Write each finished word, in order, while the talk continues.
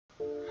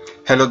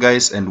Hello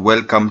guys, and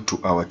welcome to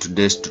our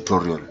today's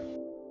tutorial.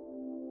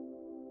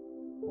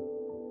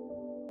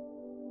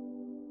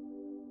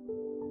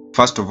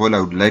 First of all, I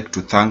would like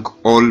to thank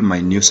all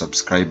my new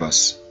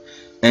subscribers.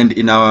 And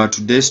in our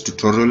today's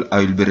tutorial, I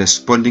will be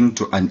responding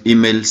to an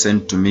email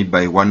sent to me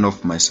by one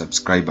of my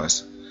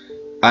subscribers.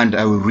 And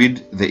I will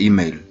read the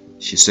email.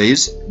 She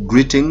says,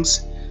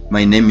 "Greetings,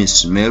 my name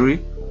is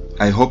Mary.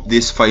 I hope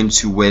this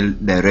finds you well,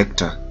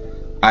 director.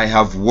 I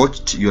have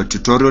watched your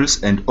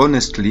tutorials and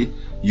honestly,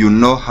 you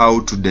know how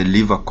to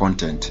deliver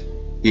content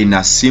in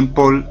a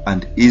simple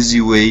and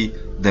easy way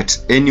that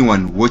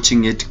anyone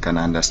watching it can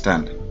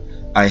understand.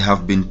 I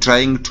have been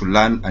trying to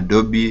learn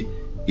Adobe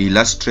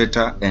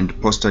Illustrator and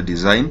poster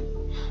design.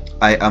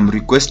 I am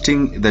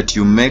requesting that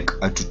you make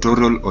a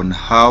tutorial on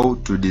how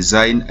to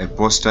design a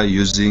poster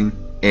using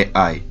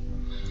AI.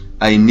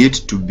 I need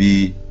to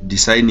be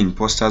designing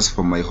posters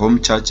for my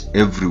home church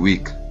every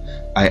week.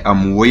 I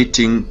am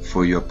waiting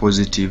for your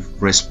positive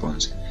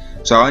response."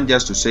 So I want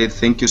just to say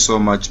thank you so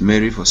much,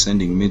 Mary, for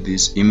sending me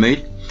this email,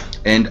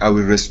 and I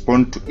will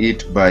respond to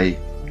it by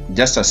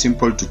just a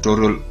simple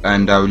tutorial,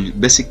 and I will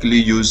basically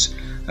use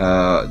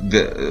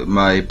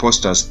my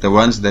posters, the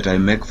ones that I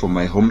make for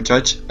my home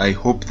church. I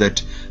hope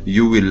that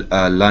you will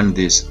learn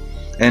this.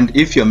 And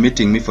if you're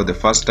meeting me for the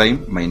first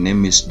time, my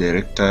name is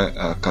Director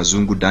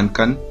Kazungu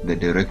Duncan, the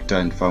director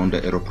and founder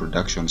Aero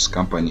Productions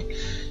Company,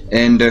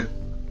 and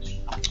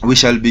we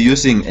shall be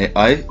using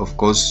AI. Of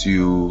course,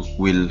 you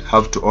will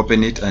have to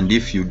open it, and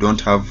if you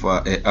don't have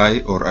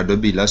AI or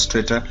Adobe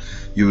Illustrator,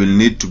 you will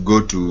need to go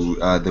to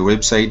the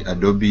website,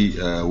 Adobe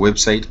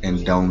website, and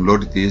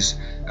download this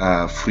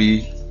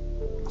free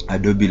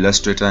Adobe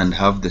Illustrator and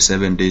have the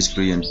 7 days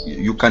free, and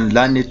you can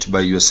learn it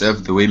by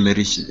yourself the way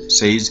Mary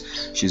says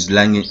she's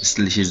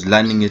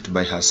learning it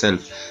by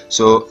herself.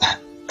 So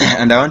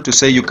and I want to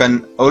say you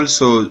can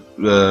also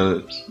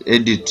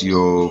edit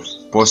your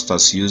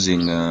posters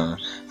using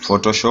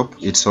Photoshop.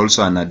 It's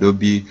also an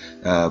Adobe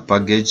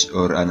package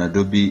or an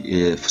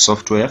Adobe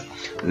software.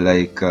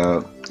 Like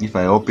if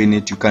I open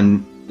it, you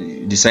can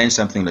design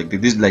something like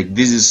this.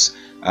 This is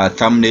a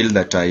thumbnail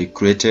that I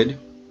created.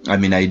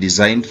 I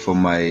designed for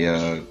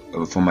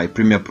my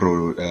Premiere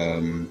Pro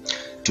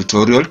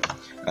tutorial.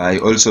 I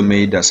also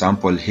made a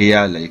sample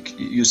here. Like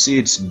you see,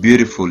 it's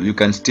beautiful. You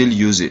can still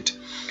use it.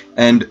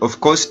 And of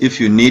course,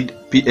 if you need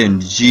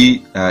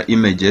PNG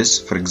images,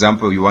 for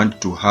example, you want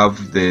to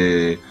have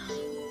the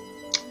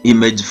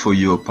image for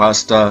your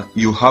pastor,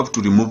 you have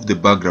to remove the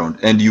background,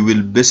 and you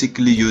will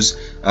basically use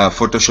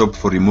Photoshop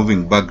for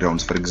removing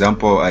backgrounds. For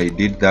example, I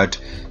did that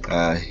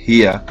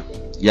here.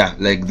 Yeah,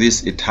 like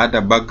this. It had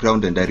a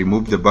background and I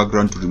removed the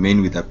background to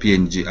remain with a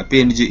PNG. A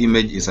PNG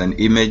image is an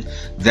image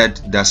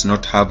that does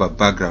not have a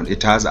background.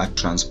 It has a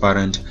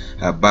transparent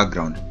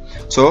background.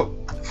 So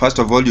first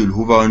of all, you'll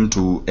move on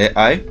to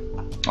AI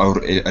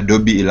or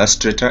Adobe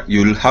Illustrator.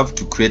 You'll have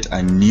to create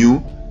a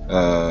new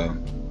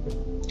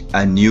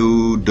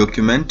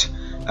document,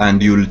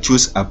 and you'll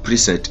choose a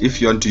preset.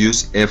 If you want to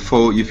use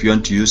A4, if you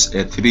want to use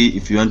A3,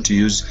 if you want to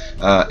use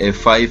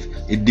A5,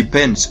 it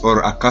depends,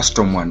 or a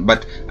custom one,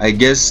 but I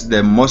guess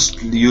the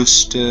most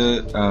used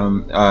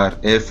are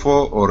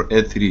A4 or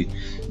A3.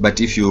 But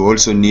if you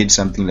also need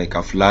something like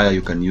a flyer,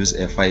 you can use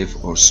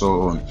A5 or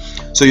so on.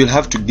 So you'll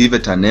have to give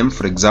it a name.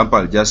 For example,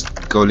 I'll just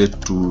call it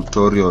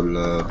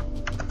tutorial,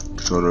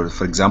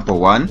 for example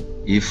 1.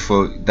 If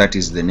that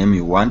is the name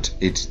you want.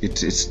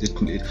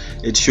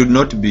 It should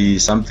not be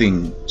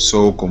something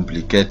so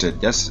complicated,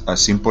 just a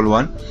simple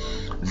one.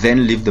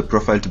 Then leave the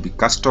profile to be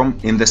custom.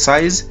 In the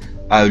size,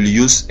 I will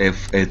use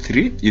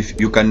A3. If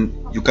you can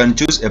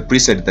choose a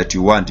preset that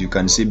you want. You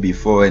can see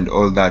before and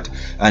all that.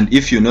 And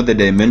if you know the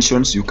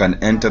dimensions, you can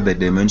enter the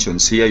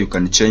dimensions here. You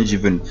can change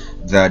even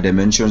the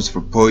dimensions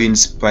for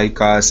points,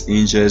 picas,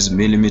 inches,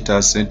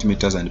 millimeters,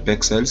 centimeters, and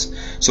pixels.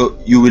 So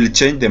you will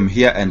change them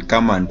here and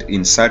come and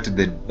insert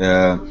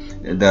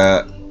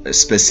the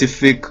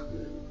specific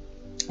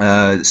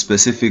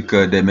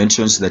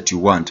dimensions that you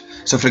want.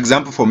 So for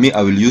example, for me,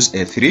 I will use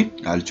A3.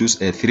 I'll choose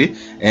A3,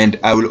 and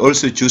I will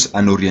also choose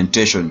an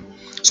orientation.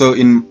 So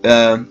in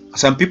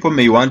some people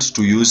may want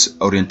to use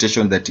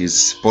orientation that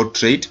is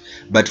portrait,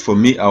 but for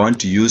me, I want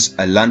to use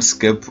a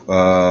landscape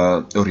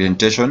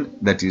orientation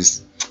that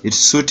is, it's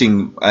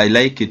suiting. I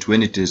like it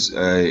when it is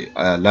a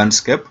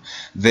landscape.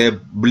 The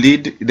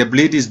bleed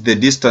is the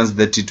distance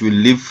that it will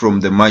leave from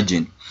the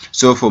margin.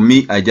 So for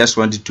me, I just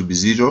want it to be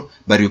 0,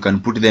 but you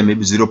can put there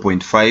maybe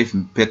 0.5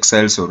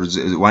 pixels or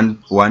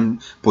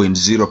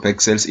 1.0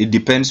 pixels. It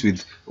depends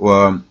with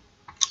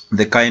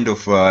the kind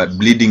of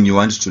bleeding you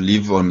want to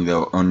leave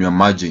on your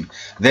margin.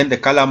 Then the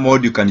color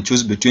mode, you can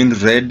choose between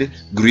red,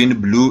 green,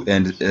 blue,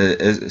 and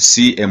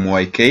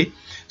CMYK.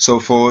 So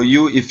for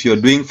you, if you're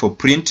doing for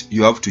print,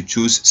 you have to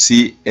choose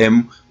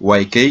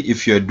CMYK.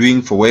 If you're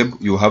doing for web,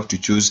 you have to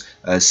choose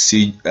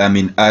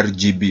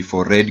RGB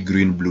for red,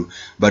 green, blue.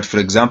 But for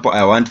example,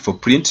 I want for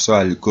print, so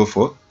I'll go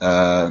for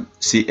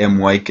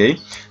CMYK.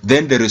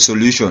 Then the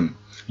resolution.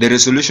 The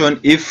resolution,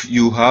 if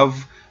you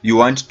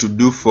want to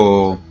do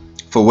for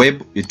For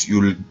web,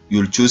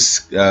 you'll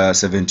choose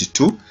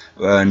 72,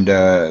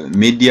 and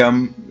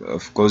medium,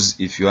 of course,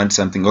 if you want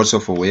something also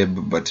for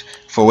web, but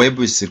for web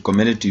it's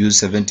recommended to use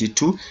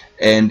 72,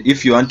 and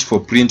if you want for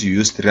print you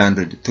use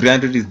 300.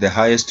 300 is the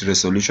highest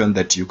resolution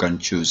that you can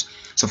choose.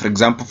 So for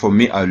example, for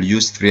me, I'll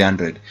use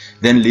 300,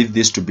 then leave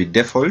this to be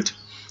default,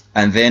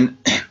 and then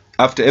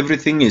after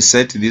everything is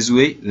set this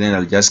way, then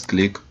I'll just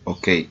click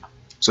OK.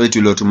 So it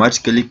will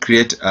automatically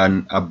create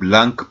a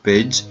blank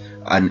page,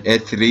 an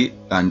A3,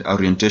 and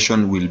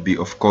orientation will be,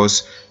 of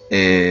course,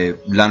 a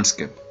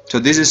landscape. So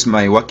this is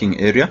my working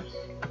area.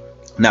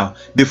 Now,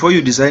 before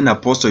you design a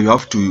poster, you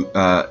have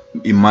to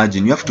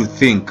imagine, you have to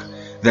think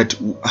that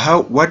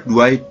what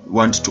do I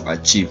want to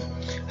achieve?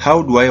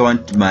 How do I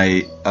want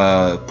my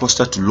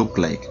poster to look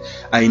like?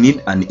 I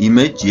need an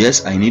image.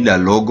 Yes, I need a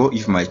logo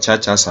if my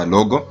church has a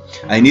logo.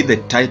 I need the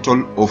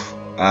title of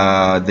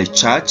the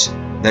church,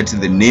 that's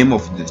the name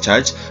of the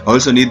church. I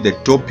also need the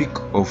topic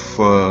of,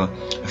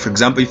 for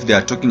example, if they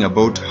are talking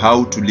about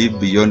how to live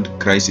beyond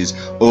crisis,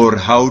 or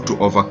how to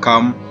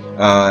overcome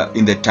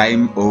in the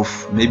time of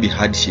maybe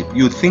hardship.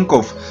 You think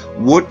of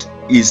what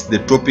is the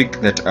topic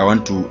that I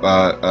want to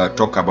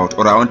talk about,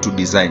 or I want to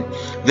design.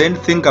 Then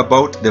think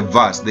about the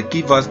verse, the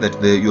key verse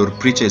that your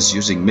preacher is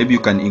using. Maybe you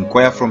can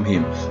inquire from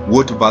him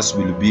what verse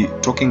will be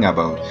talking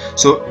about.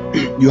 So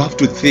you have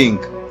to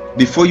think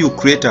before you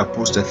create a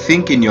poster.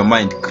 Think in your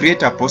mind,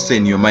 create a poster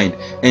in your mind,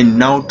 and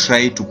now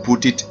try to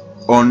put it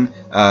on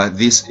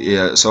this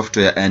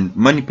software and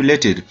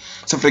manipulate it.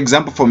 So for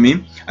example, for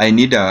me, I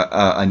need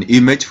an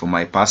image for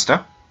my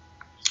pastor,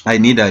 I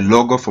need a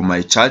logo for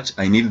my church,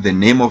 I need the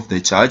name of the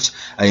church,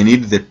 I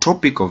need the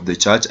topic of the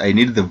church, I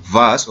need the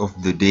verse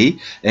of the day,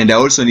 and I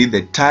also need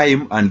the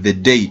time and the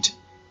date.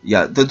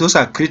 Yeah, those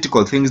are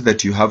critical things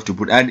that you have to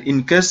put. And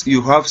in case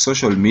you have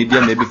social media,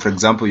 maybe for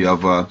example you have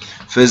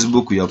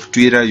Facebook, you have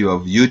Twitter, you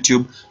have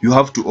YouTube, you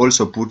have to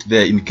also put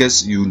there, in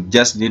case you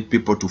just need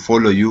people to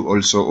follow you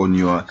also on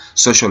your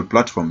social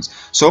platforms.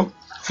 So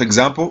for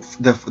example,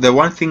 the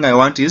one thing I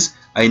want is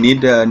I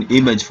need an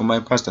image for my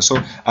pastor.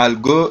 So I'll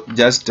go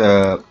just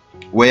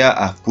where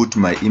I've put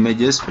my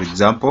images. For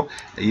example,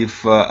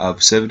 if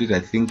I've saved it,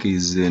 I think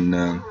is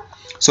in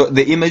so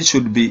the image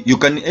should be, you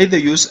can either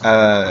use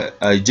a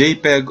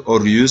JPEG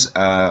or use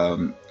a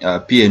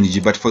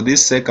PNG, but for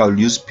this sake I'll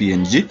use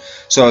PNG.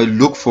 So I'll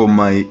look for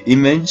my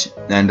image,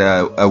 and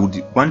I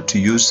would want to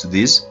use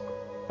this,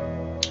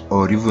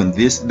 or even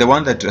this, the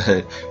one that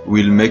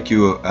will make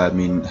you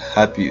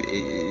happy.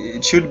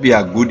 It should be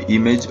a good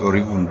image, or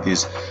even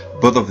this.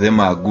 Both of them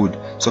are good.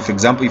 So for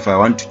example, if I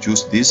want to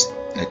choose this,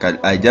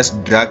 I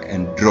just drag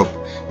and drop.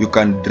 You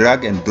can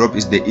drag and drop,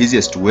 is the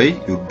easiest way.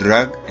 You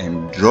drag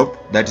and drop,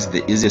 that is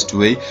the easiest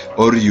way.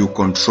 Or you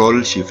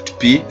control shift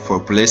P for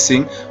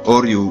placing,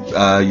 or you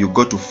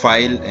go to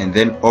file and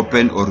then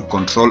open, or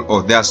control,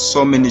 or there are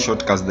so many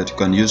shortcuts that you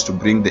can use to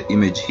bring the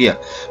image here.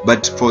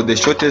 But for the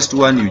shortest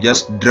one, you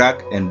just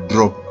drag and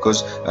drop,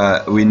 because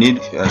we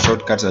need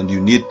shortcuts, and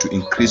you need to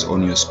increase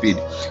on your speed.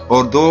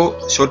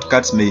 Although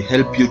shortcuts may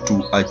help you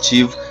to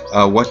achieve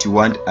what you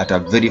want at a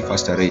very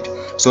faster rate.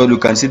 So you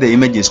can see the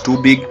image is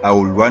too big. I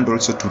will want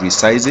also to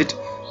resize it.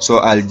 So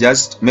I'll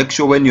just make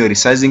sure when you're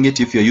resizing it,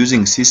 if you're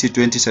using CC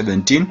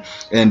 2017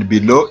 and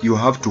below, you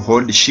have to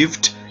hold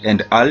Shift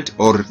and Alt,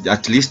 or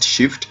at least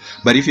Shift.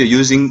 But if you're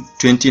using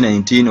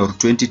 2019 or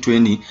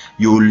 2020,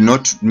 you will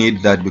not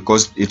need that,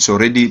 because it's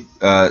already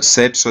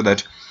set so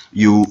that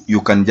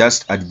you can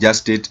just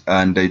adjust it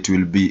and it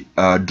will be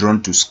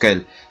drawn to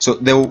scale. So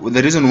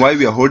the reason why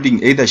we are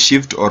holding either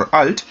Shift or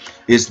Alt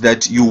is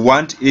that you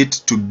want it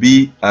to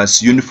be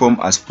as uniform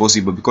as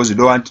possible, because you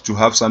don't want to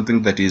have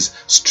something that is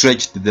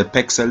stretched, the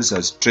pixels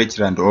are stretched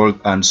and all,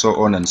 and so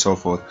on and so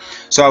forth.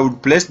 So I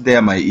would place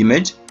there my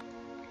image.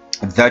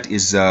 That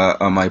is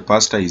my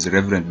pastor is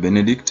Reverend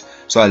Benedict,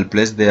 so I'll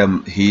place there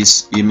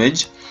his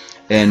image.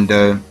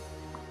 And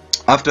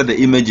after the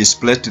image is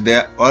placed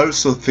there,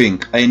 also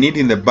think I need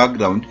in the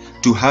background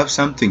to have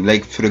something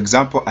like, for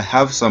example, I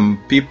have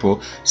some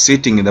people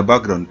sitting in the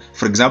background.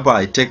 For example,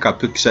 I take a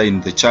picture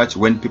in the church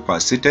when people are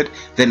seated,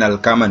 then I'll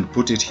come and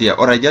put it here,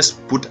 or I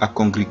just put a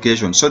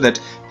congregation so that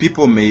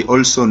people may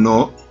also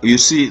know. You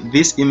see,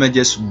 these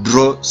images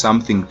draw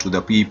something to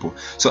the people.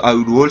 So I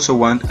would also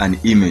want an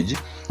image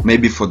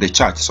maybe for the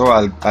church. So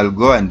I'll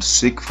go and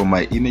seek for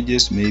my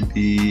images.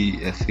 Maybe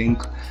I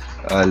think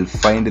I'll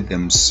find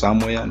them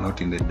somewhere,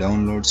 not in the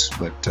downloads,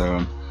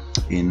 but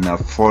in a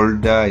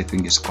folder. I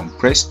think it's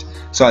compressed.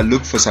 So I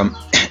look for some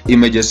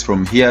images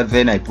from here,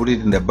 then I put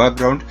it in the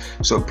background.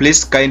 So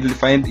please kindly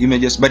find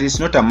images, but it's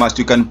not a must.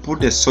 You can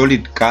put a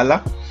solid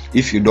color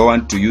if you don't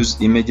want to use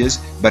images,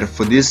 but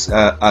for this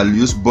I'll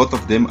use both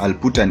of them. I'll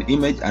put an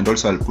image and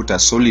also I'll put a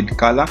solid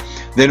color.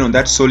 Then on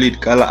that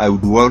solid color, I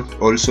would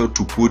want also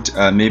to put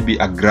maybe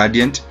a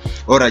gradient,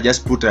 or I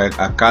just put a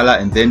color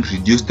and then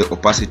reduce the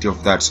opacity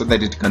of that so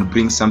that it can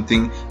bring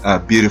something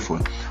beautiful.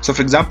 So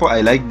for example,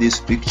 I like this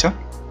picture.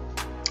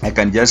 I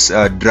can just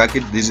drag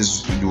it.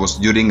 It was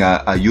during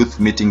a youth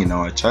meeting in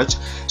our church,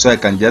 so I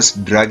can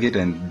just drag it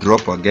and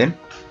drop again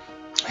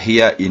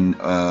here in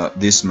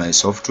this my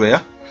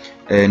software.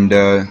 and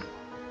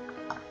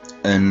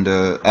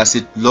as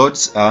it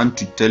loads, I want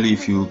to tell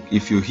you,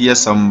 if you hear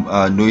some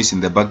noise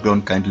in the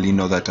background, kindly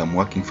know that I'm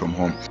working from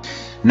home.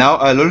 Now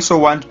I'll also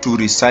want to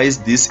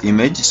resize this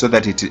image so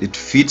that it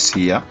fits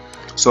here.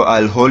 So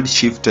I'll hold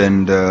Shift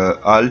and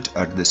Alt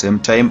at the same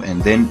time,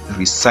 and then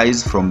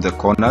resize from the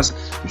corners.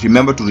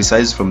 Remember to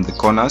resize from the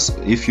corners.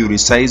 If you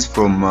resize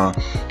from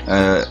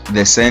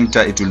the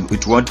center,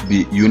 it won't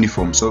be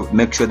uniform. So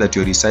make sure that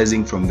you're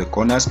resizing from the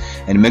corners,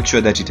 and make sure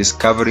that it is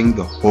covering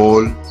the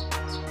whole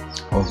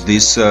of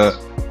this our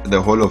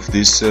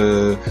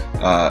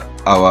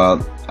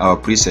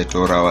preset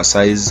or our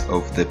size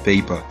of the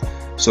paper.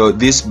 So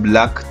this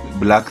black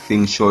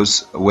thing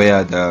shows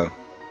where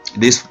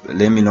this,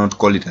 let me not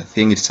call it a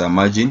thing, it's a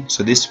margin.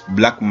 So this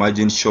black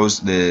margin shows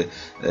the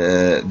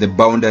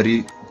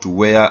boundary to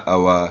where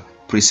our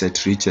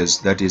preset reaches,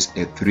 that is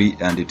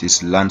A3, and it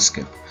is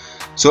landscape.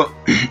 So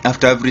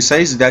after I've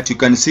resized that, you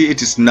can see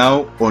it is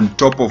now on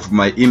top of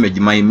my image,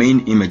 my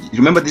main image.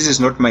 Remember, this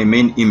is not my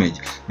main image,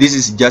 this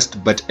is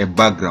just but a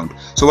background.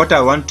 So what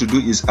I want to do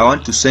is I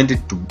want to send it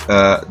to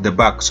the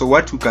back. So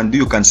what you can do,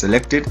 you can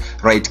select it,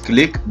 right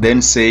click,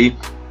 then say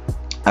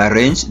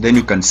arrange, then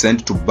you can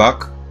send to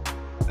back,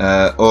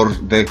 or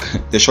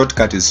the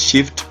shortcut is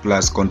Shift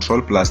plus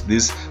Control plus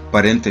this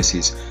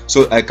parenthesis.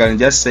 So I can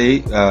just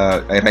say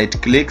I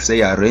right click,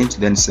 say arrange,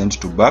 then send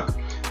to back.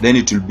 Then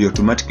it will be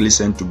automatically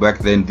sent to back.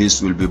 Then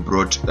this will be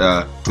brought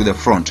to the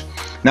front.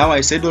 Now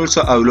I said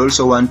also I will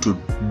also want to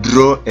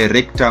draw a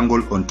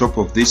rectangle on top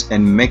of this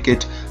and make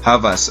it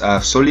have a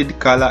solid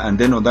color, and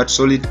then on that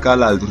solid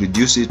color I'll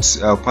reduce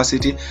its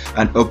opacity,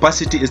 and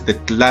opacity is the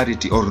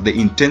clarity or the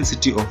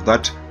intensity of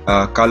that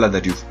color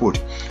that you've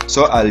put.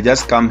 So I'll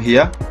just come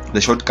here,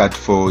 the shortcut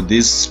for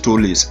this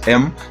tool is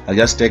M. I'll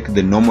just take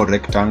the normal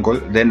rectangle,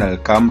 then I'll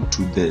come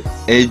to the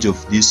edge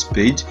of this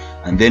page,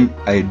 and then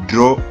I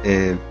draw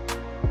a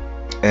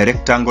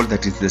rectangle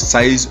that is the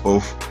size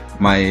of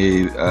my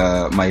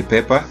my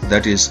paper,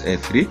 that is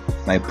A3,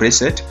 my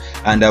preset.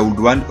 And I would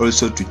want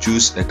also to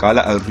choose a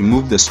color. I'll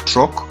remove the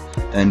stroke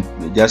and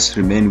just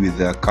remain with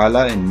the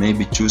color, and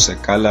maybe choose a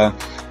color.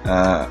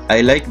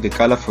 I like the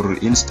color for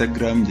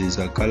Instagram. There's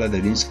a color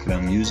that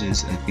Instagram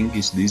uses, I think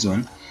it's this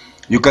one.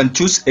 You can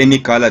choose any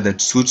color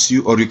that suits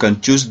you, or you can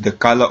choose the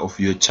color of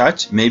your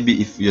church.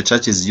 Maybe if your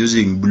church is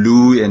using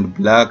blue and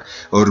black,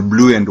 or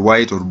blue and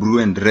white, or blue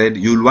and red,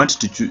 you'll want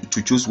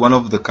to choose one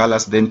of the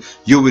colors, then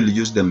you will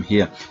use them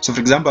here. So for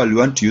example, I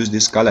want to use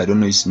this color, I don't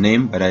know its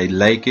name, but I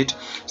like it.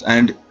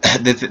 And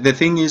the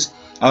thing is,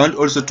 I want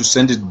also to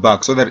send it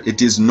back so that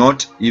it is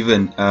not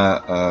even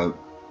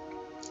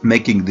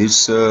making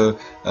this or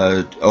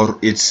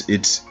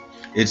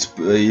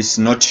it's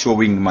not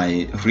showing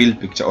my real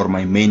picture or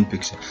my main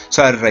picture.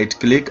 So I right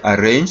click,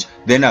 arrange,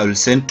 then I will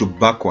send to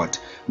backward.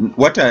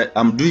 What I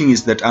am doing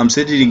is that I'm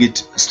sending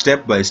it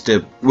step by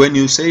step. When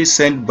you say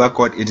send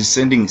backward, it is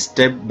sending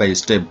step by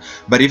step,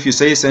 but if you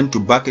say send to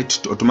back,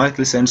 it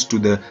automatically sends to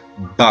the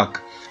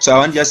back. So I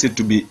want just it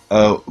to be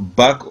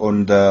back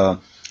on the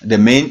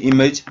main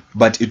image,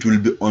 but it will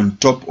be on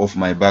top of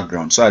my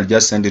background. So I'll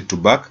just send it to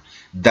back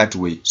that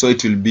way. So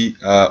it will be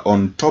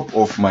on top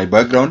of my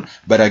background,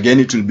 but again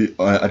it will be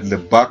at the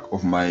back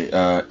of my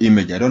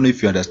image. I don't know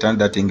if you understand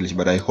that English,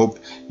 but I hope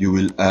you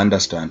will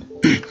understand.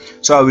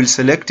 So I will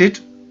select it.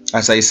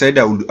 As I said,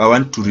 I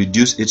want to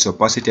reduce its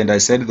opacity, and I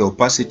said the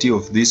opacity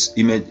of this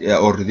image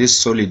or this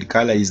solid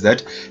color is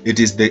that it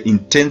is the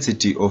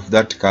intensity of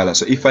that color.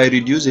 So if I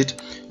reduce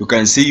it, you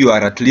can see you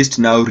are at least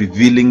now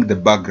revealing the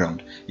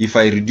background. If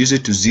I reduce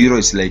it to 0,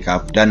 it's like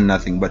I've done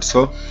nothing. But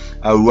so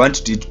I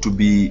want it to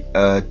be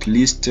at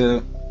least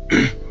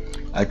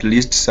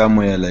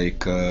somewhere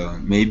like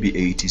maybe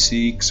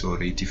 86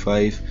 or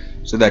 85,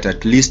 so that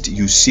at least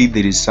you see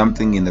there is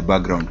something in the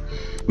background.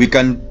 We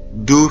can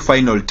do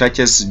final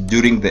touches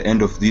during the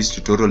end of this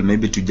tutorial,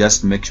 maybe to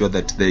just make sure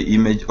that the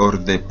image or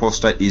the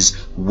poster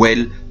is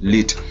well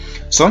lit.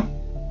 So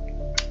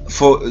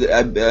for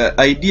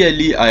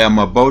ideally I am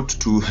about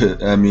to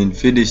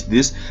finish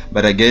this,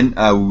 but again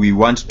we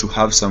want to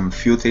have some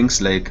few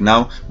things. Like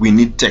now we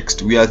need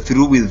text. We are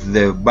through with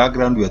the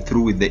background, we are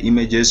through with the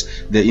images.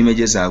 The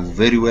images are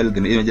very well, the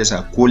images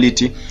are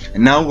quality.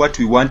 And now what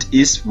we want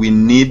is we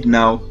need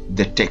now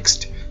the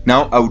text.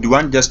 Now I would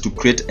want just to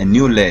create a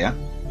new layer.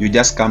 You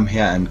just come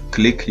here and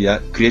click here,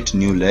 create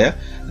new layer.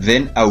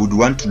 Then I would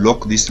want to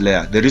lock this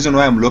layer. The reason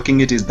why I'm locking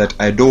it is that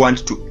I don't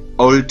want to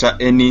alter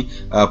any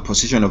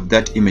position of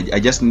that image. I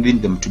just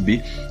need them to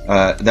be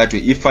that way.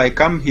 If I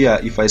come here,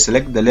 if I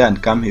select the layer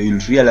and come here,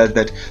 you'll realize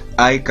that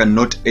I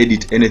cannot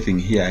edit anything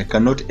here. I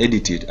cannot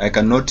edit it. I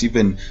cannot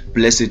even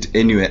place it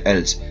anywhere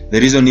else. The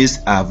reason is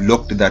I've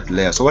locked that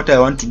layer. So what I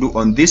want to do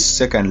on this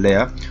second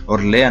layer, or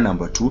layer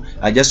number 2,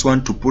 I just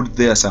want to put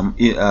there some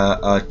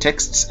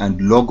texts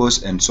and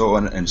logos and so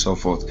on and so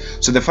forth.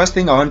 So the first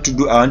thing I want to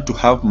do, I want to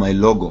have my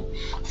logo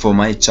for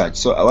my church.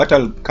 So what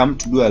I'll come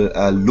to do,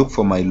 I'll look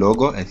for my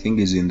logo. I think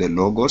is in the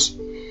logos,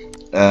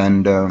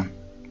 and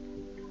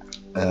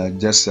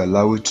just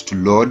allow it to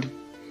load.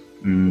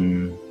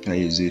 Where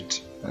is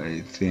it?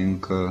 I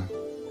think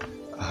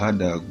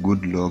had a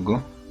good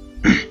logo.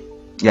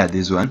 Yeah,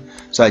 this one.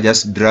 So I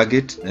just drag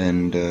it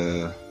and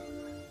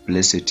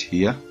place it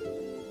here.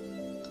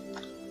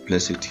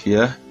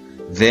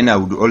 Then I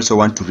would also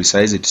want to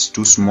resize it. It's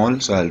too small,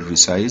 so I'll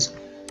resize,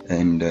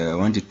 and I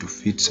want it to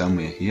fit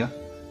somewhere here,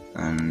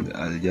 and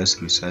I'll just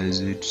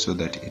resize it so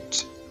that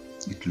it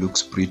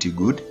looks pretty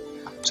good.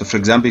 So for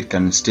example, it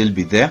can still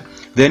be there.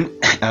 Then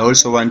I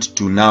also want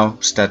to now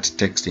start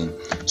texting,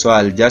 so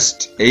I'll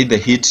just either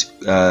hit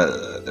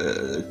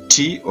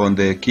T on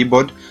the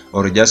keyboard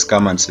or just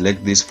come and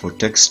select this for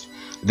text.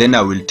 Then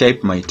I will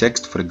type my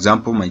text. For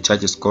example, my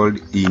church is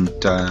called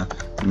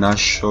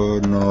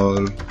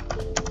International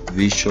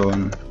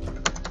Vision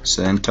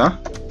Center,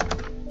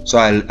 so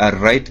I'll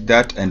write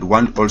that, and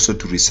want also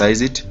to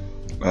resize it.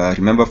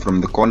 Remember,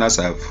 from the corners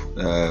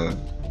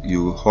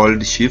you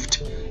hold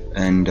shift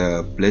and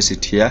place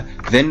it here.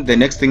 Then the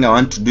next thing I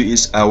want to do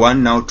is I want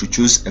now to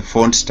choose a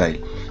font style.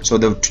 So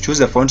to choose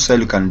a font style,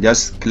 you can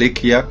just click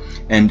here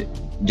and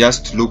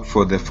just look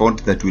for the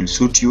font that will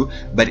suit you.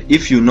 But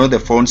if you know the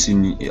fonts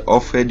in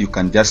Offhead, you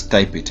can just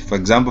type it. For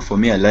example, for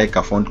me, I like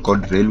a font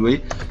called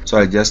Railway, so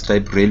I'll just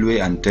type Railway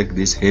and take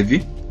this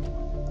heavy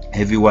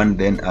one.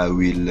 Then I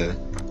will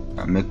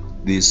make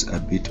this a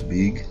bit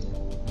big,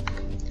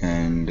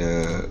 and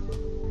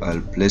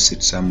I'll place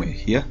it somewhere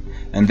here.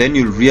 And then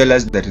you'll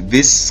realize that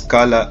this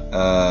color,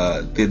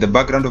 the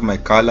background of my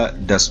color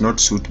does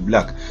not suit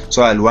black,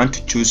 so I'll want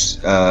to choose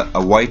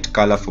a white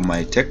color for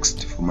my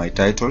text, for my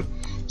title.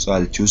 So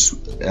I'll choose,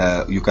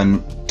 you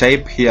can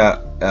type here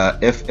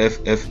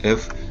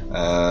FFFF,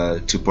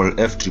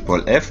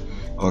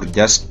 or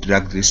just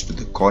drag this to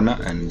the corner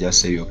and just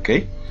say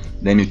OK.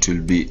 Then it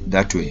will be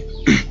that way.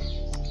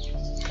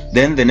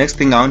 Then the next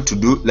thing I want to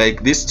do,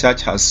 like this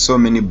church has so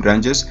many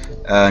branches,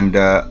 and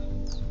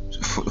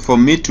for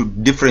me to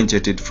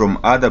differentiate it from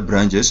other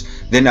branches,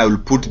 then I will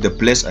put the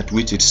place at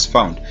which it's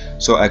found.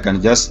 So I can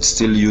just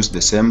still use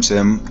the same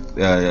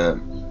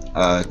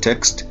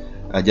text.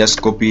 I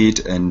just copy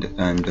it and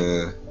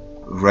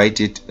write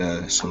it.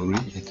 Sorry,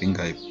 I think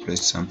I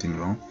pressed something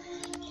wrong.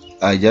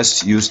 I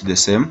just use the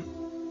same,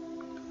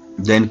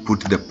 then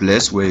put the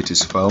place where it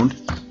is found.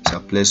 It's a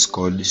place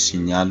called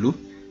Sinyalu,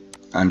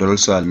 and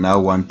also I'll now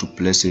want to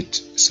place it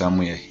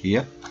somewhere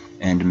here,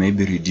 and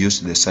maybe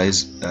reduce the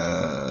size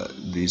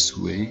this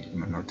way,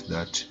 not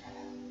that,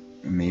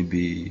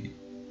 maybe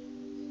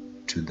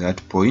to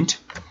that point,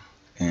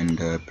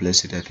 and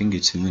place it. I think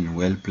it's even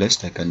well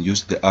placed. I can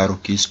use the arrow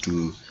keys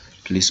to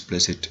please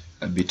place it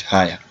a bit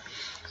higher.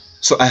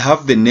 So I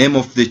have the name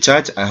of the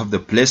church, I have the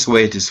place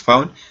where it is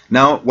found.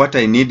 Now what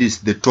I need is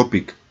the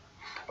topic,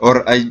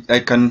 or I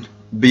can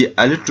be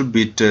a little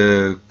bit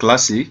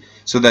classy,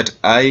 so that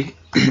I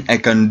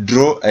can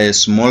draw a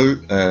small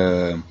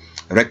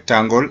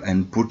rectangle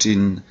and put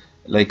in,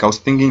 like I was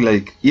thinking,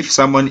 like if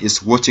someone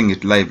is watching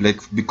it live, like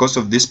because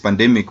of this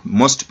pandemic,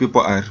 most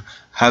people are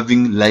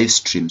having live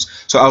streams.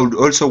 So I would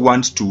also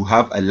want to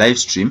have a live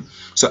stream,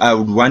 so I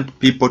would want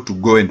people to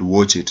go and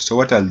watch it. So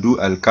what I'll do,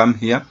 I'll come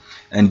here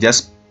and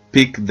just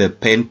pick the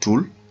pen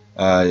tool.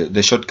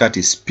 The shortcut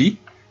is P,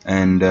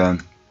 and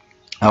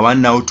I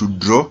want now to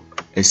draw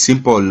a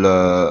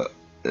simple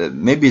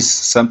maybe it's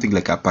something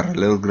like a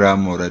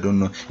parallelogram, or I don't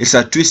know, it's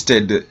a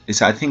twisted,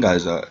 it's, I think,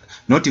 as a,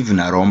 not even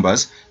a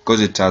rhombus,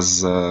 because it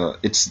has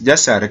it's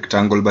just a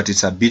rectangle, but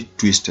it's a bit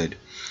twisted.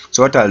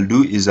 So what I'll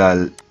do is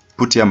I'll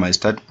put here my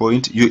start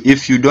point.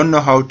 If you don't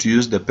know how to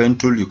use the pen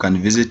tool, you can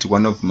visit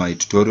one of my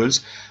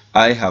tutorials.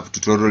 I have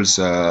tutorials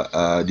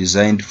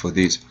designed for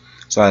this.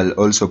 So I'll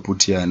also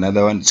put here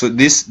another one. So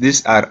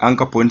these are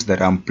anchor points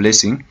that I'm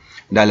placing,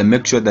 and I'll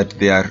make sure that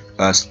they are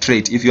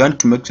straight. If you want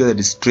to make sure that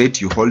it's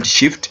straight, you hold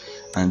shift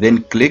and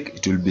then click,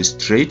 it will be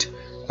straight.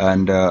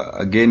 And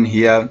again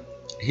here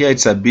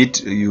it's a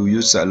bit, you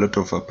use a lot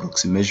of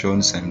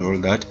approximations and all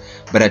that,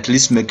 but at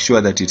least make sure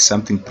that it's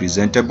something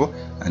presentable,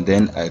 and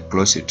then I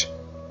close it.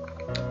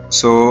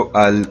 So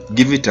I'll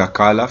give it a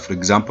color. For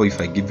example, if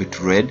I give it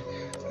red,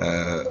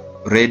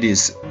 red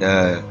is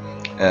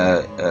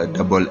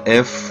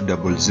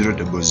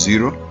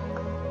FF0000,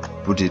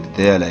 put it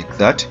there like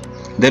that.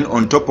 Then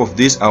on top of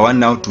this, I want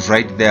now to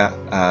write there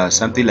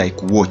something like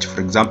watch.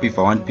 For example, if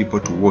I want people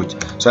to watch,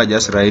 so I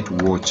just write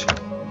watch,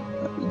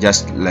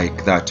 just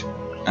like that.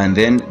 And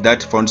then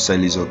that font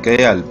style is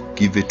okay. I'll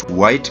give it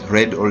white.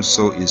 Red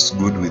also is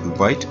good with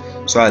white,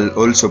 so I'll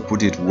also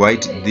put it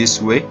white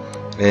this way,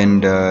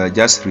 and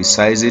just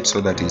resize it so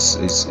that it's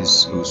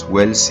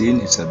well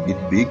seen. It's a bit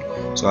big,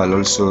 so I'll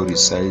also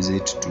resize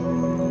it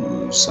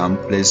to some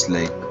place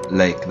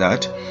like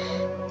that.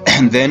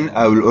 And then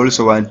I will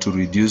also want to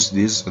reduce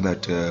this so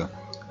that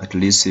at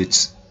least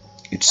it's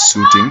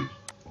suiting,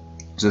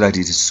 so that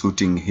it is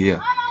suiting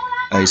here.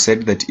 I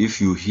said that if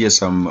you hear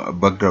some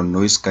background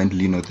noise,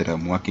 kindly know that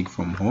I'm working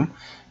from home,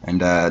 and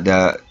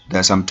there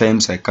are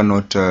sometimes I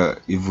cannot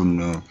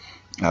even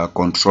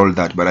control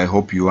that, but I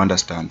hope you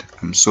understand.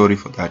 I'm sorry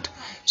for that.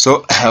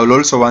 So I will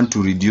also want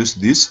to reduce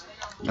this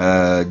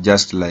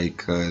just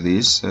like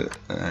this,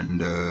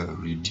 and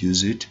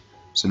reduce it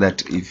so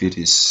that if it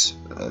is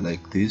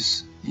like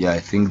this, Yeah, I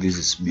think this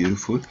is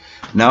beautiful.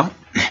 Now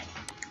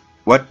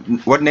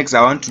what next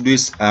I want to do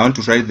is I want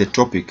to write the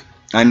topic,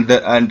 and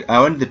I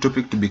want the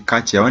topic to be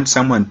catchy. I want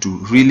someone to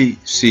really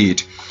see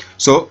it.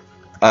 So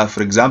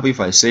for example, if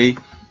I say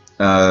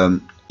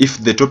if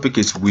the topic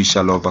is we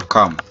shall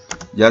overcome,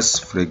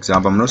 just for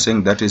example, I'm not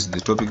saying that is the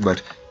topic,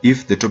 but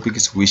if the topic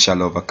is we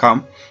shall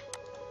overcome,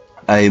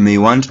 I may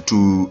want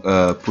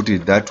to put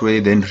it that way,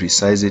 then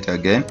resize it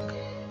again,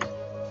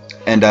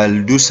 and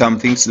I'll do some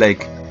things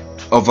like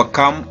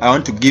overcome. I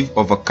want to give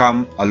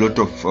overcome a lot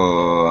of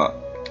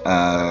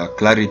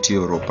clarity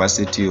or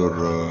opacity, or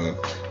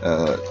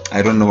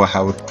I don't know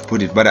how to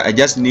put it, but I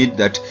just need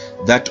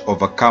that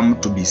overcome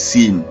to be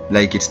seen,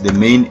 like it's the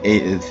main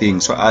thing.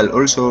 So I'll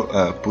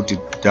also put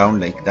it down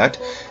like that,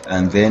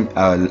 and then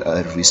I'll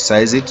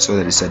resize it so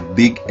that it's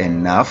big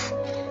enough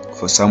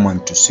for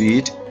someone to see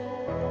it.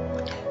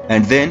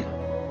 And then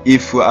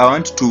if I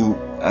want to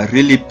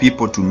really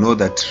people to know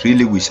that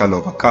really we shall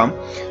overcome,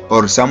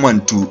 or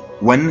someone to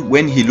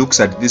when he looks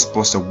at this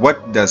poster,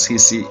 what does he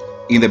see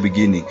in the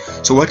beginning?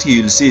 So what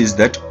he will see is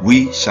that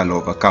we shall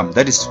overcome.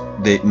 That is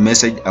the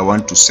message I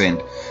want to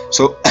send.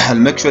 So I'll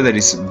make sure that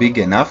it's big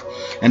enough,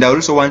 and I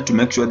also want to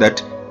make sure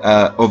that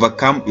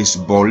overcome is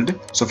bold.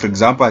 So for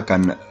example, I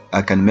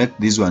can make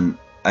this one,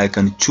 I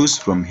can choose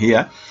from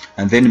here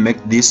and then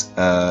make this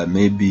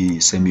maybe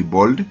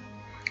semi-bold,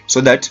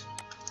 so that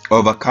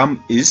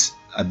overcome is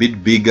a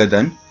bit bigger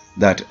than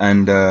that.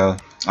 And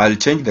I'll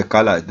change the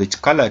color. The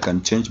color I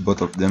can change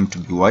both of them to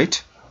be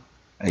white.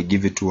 I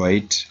give it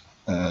white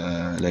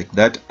like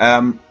that.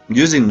 I'm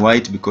using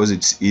white because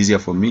it's easier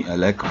for me. I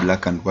like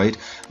black and white,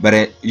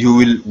 but you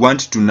will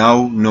want to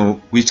now know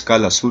which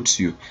color suits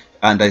you,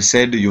 and I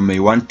said you may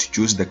want to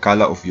choose the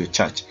color of your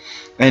church.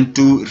 And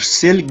to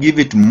still give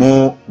it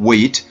more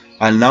weight,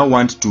 I'll now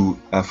want to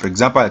for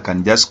example, I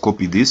can just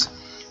copy this.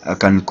 I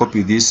can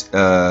copy this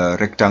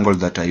rectangle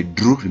that I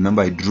drew.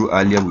 Remember, I drew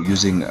earlier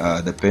using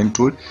the pen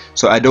tool,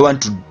 so I don't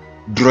want to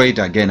draw it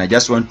again. I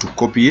just want to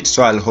copy it.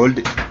 So I'll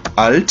hold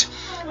Alt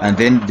and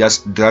then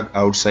just drag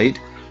outside.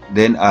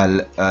 Then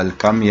I'll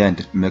come here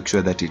and make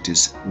sure that it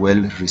is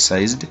well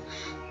resized,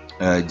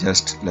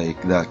 just like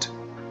that.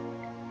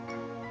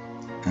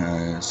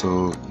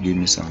 So give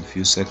me some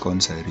few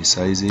seconds. I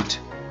resize it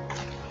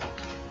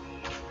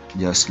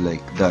just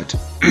like that.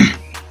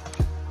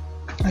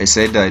 I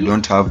said I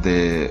don't have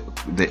the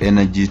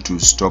energy to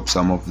stop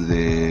some of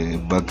the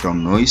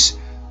background noise,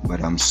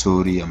 but I'm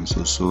sorry, I'm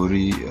so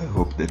sorry. I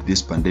hope that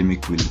this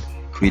pandemic will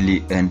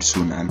really end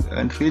soon,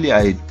 and really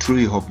I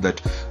truly hope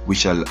that we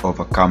shall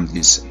overcome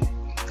this.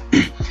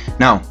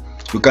 Now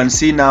you can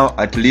see now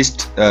at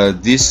least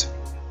this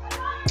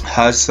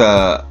has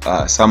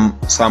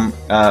some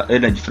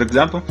energy. For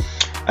example,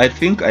 I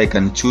think I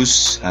can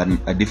choose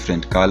a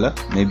different color.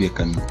 Maybe I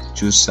can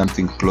choose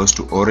something close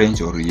to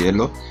orange or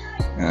yellow.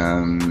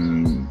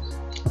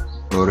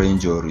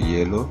 Orange or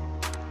yellow,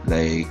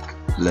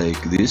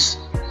 like this,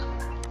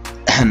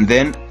 and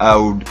then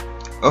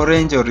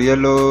orange or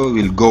yellow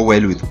will go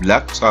well with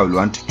black, so I will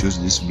want to choose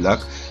this black,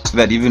 so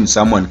that even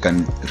someone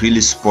can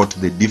really spot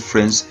the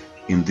difference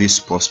in this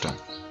poster,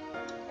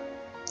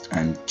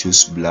 and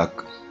choose black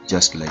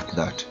just like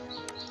that.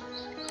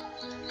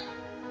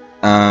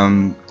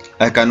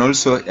 I can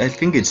also, I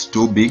think it's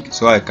too big,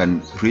 so I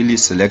can really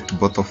select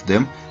both of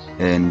them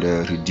and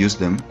reduce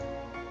them,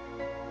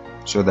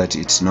 so that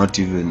it's not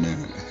even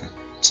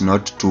it's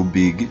not too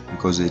big,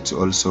 because it's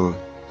also,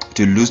 it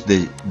will lose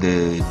the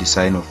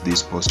design of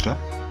this poster.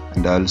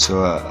 And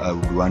also I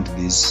would want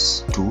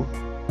these two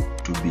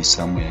to be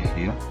somewhere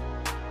here,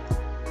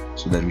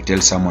 so that we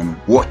tell someone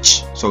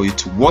watch. So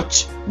it's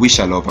watch, we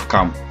shall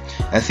overcome.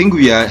 I think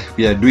we are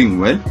doing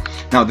well.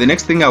 Now the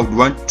next thing I would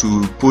want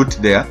to put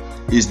there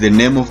is the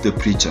name of the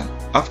preacher.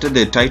 After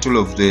the title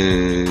of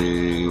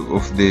the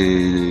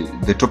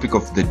topic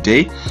of the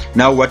day,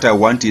 now what I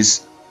want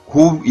is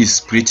who is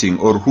preaching,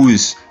 or who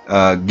is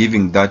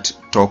giving that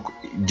talk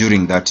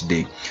during that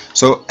day.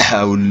 So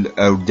I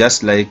would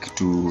just like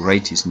to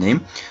write his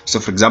name. So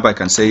for example, I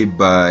can say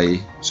by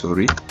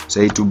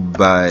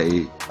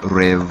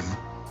Rev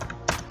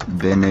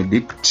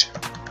Benedict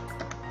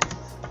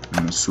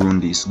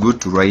Msundi. It's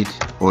good to write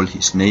all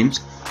his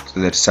names, so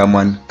that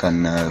someone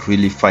can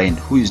really find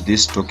who is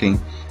this talking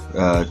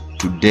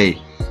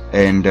today.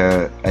 And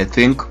I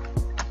think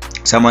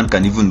someone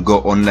can even go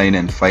online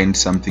and find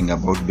something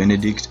about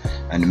Benedict,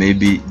 and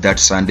maybe that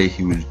Sunday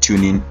he will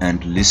tune in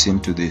and listen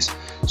to this.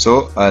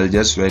 So I'll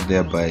just write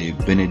there by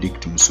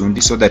Benedict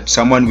Msundi, so that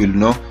someone will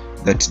know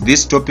that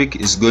this topic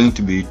is going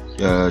to be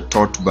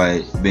taught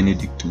by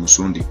Benedict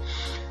Msundi.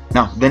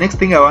 Now the next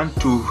thing I want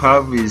to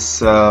have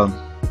is I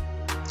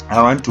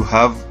want to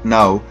have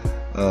now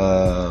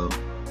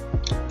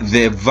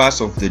the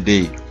verse of the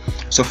day.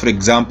 So for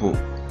example,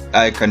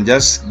 I can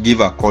just give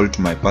a call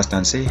to my pastor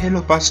and say,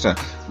 hello pastor,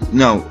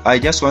 now I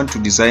just want to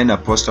design a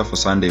poster for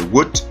Sunday.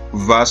 What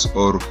verse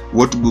or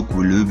what book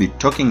will you be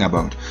talking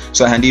about?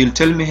 So, and he'll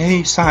tell me,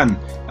 hey son,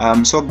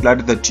 I'm so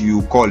glad that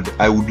you called.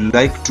 I would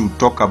like to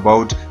talk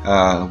about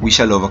we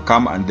shall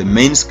overcome, and the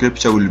main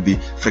scripture will be,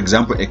 for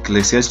example,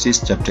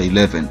 Ecclesiastes chapter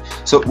 11.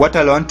 So what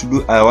I want to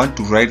do, I want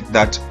to write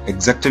that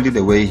exactly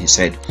the way he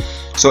said.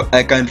 So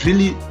I can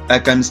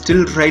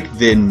still write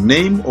the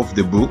name of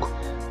the book.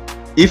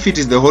 If it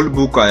is the whole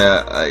book,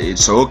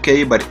 it's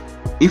okay, but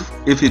if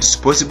it's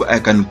possible, I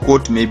can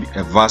quote maybe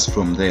a verse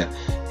from there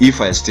if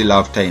I still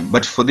have time.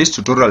 But for this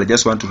tutorial, I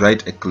just want to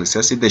write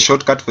Ecclesiastes. The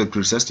shortcut for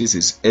Ecclesiastes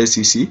is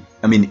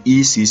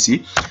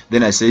ECC.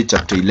 Then I say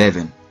chapter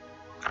 11,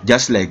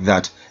 just like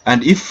that.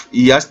 And if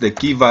he has the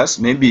key verse,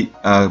 maybe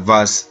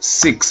verse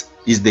 6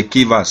 is the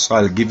key verse, so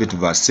I'll give it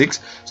verse 6,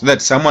 so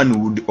that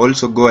someone would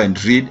also go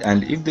and read,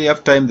 and if they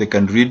have time, they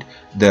can read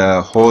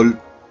the whole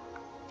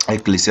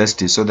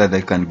Ecclesiastes so that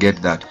they can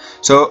get that.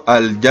 So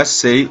I'll just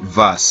say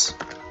verse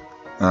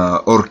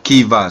or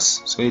key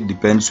verse, so it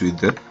depends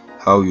with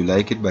how you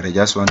like it, but I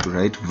just want to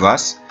write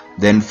verse,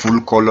 then full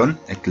colon,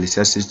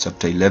 Ecclesiastes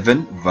chapter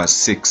 11 verse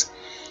 6,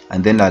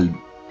 and then I'll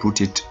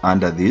put it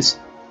under this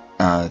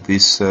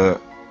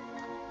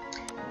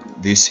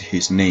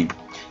his name.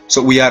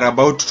 So we are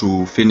about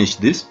to finish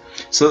this.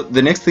 So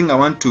the next thing I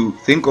want to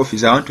think of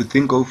is, I want to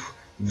think of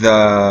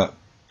the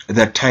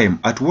time.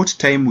 At what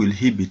time will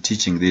he be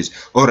teaching this,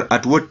 or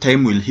at what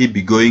time will he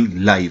be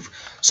going live?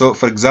 So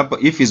for example,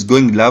 if he's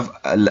going live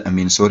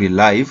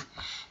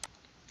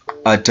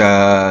at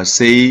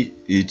say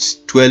it's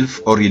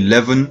 12 or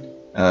 11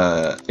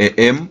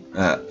 a.m.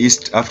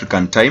 East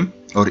African time,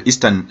 or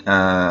Eastern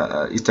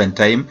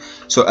time.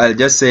 So I'll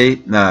just say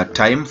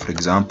time, for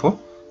example,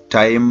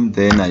 time,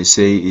 then I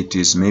say it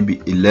is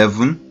maybe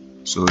 11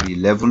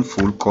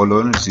 full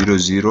colon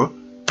 00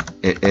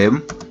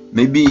 a.m.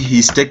 Maybe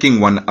he's taking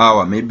 1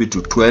 hour, maybe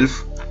to 12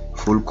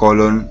 full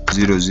colon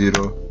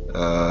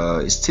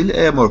 00 still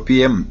AM or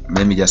PM,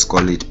 let me just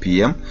call it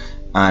PM.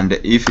 And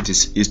if it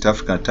is East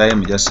African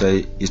time, just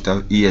say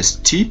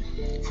EST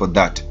for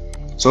that.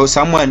 So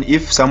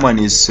if someone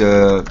is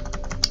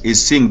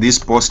seeing this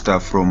poster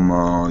from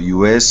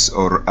US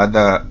or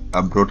other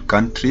abroad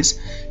countries,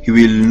 he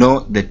will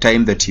know the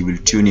time that he will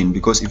tune in,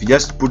 because if you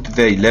just put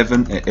there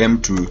 11 a.m.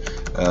 to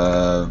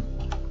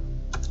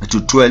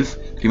 12,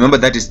 remember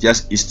that is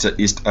just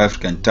East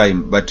African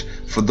time. But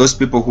for those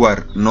people who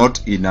are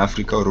not in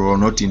Africa or who are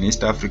not in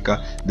East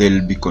Africa,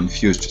 they'll be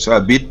confused.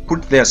 So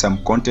put there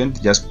some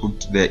content, just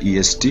put the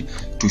EST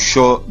to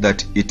show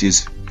that it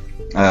is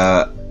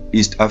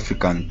East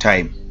African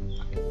time.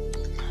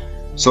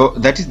 So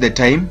that is the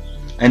time,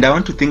 and I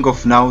want to think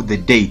of now the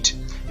date.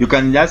 You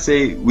can just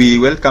say, we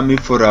welcome you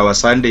for our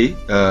Sunday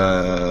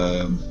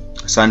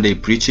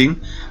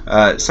preaching.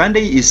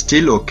 Sunday is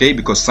still okay,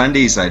 because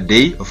Sunday is a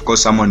day. Of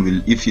course, someone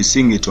will, if you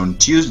sing it on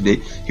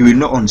Tuesday, he will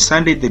know on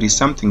Sunday there is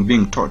something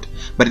being taught.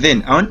 But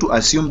then I want to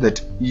assume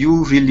that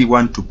you really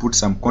want to put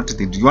some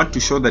content. You want to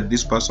show that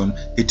this person,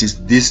 it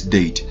is this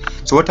date.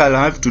 So what I'll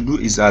have to do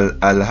is I'll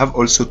have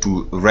also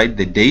to write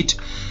the date,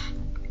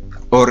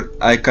 or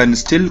I can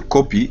still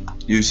copy.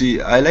 You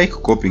see, I like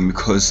copying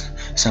because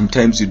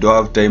sometimes you don't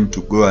have time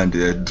to go and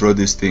draw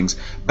these things,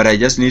 but I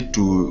just need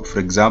to, for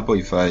example,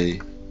 if I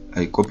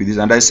copy this,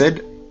 and I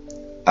said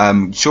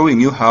I'm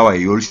showing you how I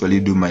usually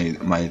do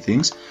my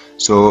things.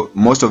 So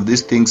most of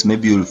these things,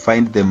 maybe you'll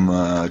find them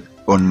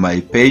on my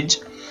page.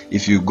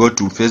 If you go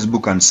to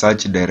Facebook and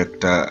search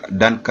Director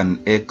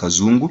Duncan A.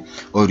 Kazungu,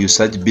 or you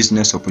search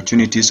business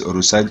opportunities, or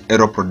you search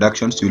Aero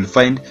Productions, you'll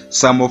find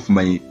some of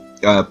my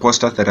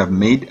posters that I've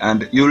made,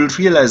 and you'll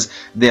realize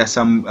there are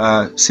some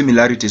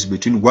similarities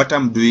between what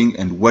I'm doing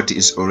and what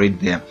is already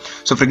there.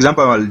 So for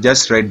example, I'll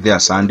just write there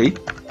Sunday.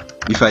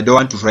 If I don't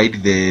want to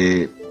write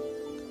the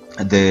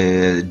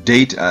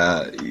date,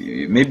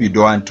 maybe you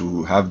don't want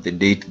to have the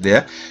date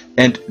there.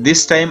 And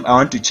this time I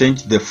want to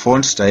change the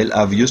font style.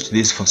 I've used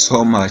this for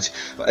so much.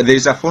 There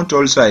is a font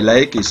also I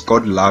like, it's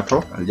called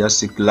Lato. I'll just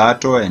stick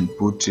Lato and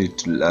put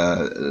it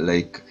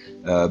like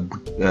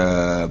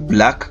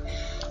black.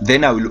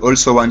 Then I will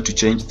also want to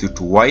change it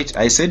to white.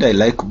 I said I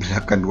like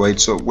black and white,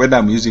 so when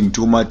I'm using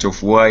too much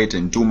of white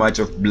and too much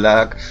of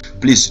black,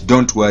 please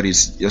don't worry.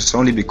 It's just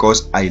only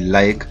because I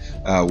like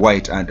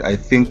white, and I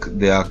think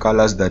there are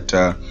colors that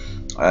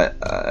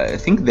I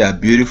think they are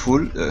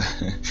beautiful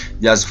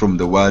just from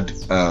the word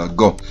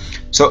go.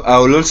 So I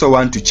will also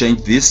want to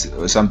change this.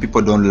 Some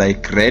people don't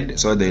like red,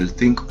 so they'll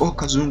think, oh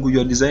Kazungu,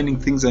 you're designing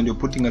things and you're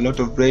putting a lot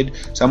of red.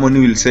 Someone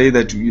will say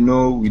that, you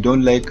know, we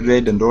don't like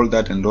red and all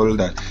that and all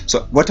that.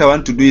 So what I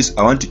want to do is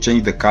I want to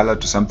change the color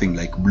to something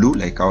like blue,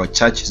 like our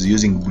church is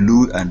using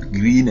blue and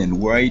green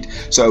and white.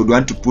 So I would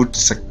want to put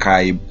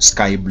sky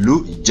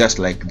blue, just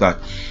like that.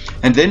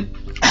 And then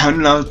I want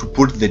now to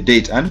put the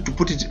date. I want to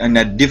put it in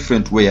a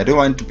different way. I don't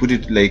want to put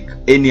it like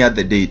any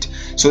other date,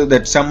 so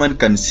that someone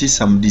can see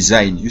some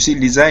design. You see,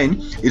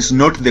 design is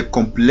not the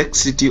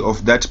complexity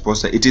of that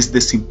poster, it is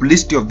the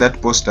simplicity of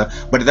that poster,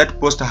 but that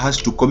poster has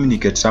to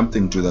communicate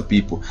something to the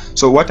people.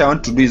 So what I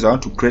want to do is I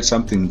want to create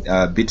something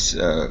a bit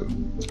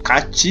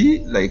catchy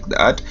like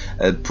that.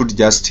 I'll put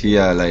just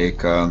here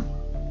like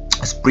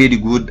it's pretty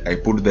good. I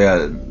put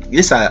there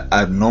this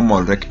a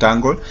normal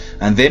rectangle,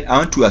 and then I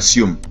want to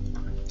assume,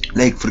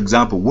 like for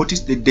example, what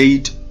is the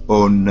date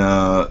on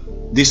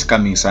this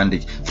coming Sunday?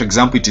 For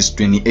example, it is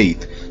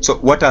 28th. So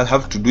what I'll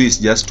have to do is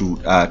just to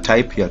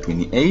type here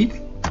 28th,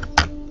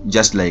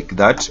 just like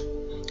that.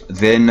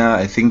 Then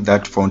I think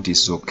that font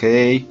is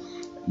okay.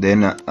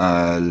 Then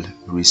I'll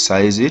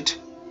resize it,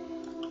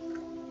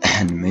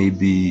 and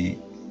maybe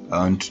I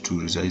want to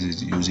resize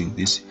it using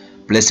this.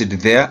 Place it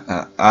there.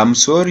 I'm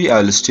sorry,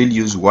 I'll still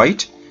use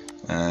white.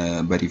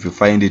 But if you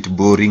find it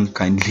boring,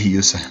 kindly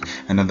use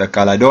another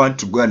color. I don't want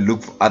to go and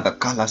look for other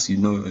colors, you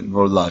know, and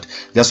all that.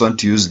 Just want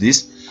to use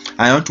this.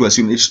 I want to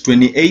assume it's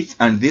 28th,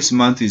 and this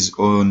month is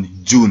on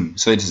June,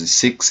 so it is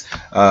 6.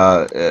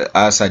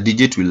 As a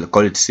digit, we'll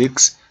call it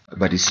 6,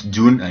 but it's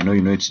June. I know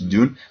you know it's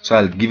June, so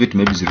I'll give it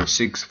maybe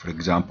 06, for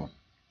example.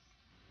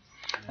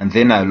 And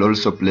then I'll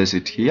also place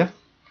it here,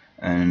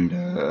 and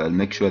I'll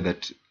make sure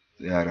that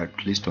they are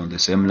at least on the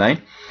same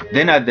line.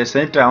 Then at the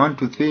center, I want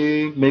to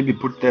think, maybe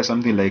put there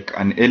something like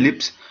an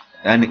ellipse,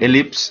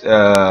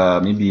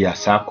 maybe a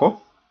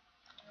circle.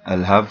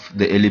 I'll have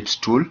the ellipse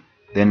tool,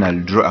 then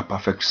I'll draw a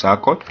perfect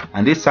circle,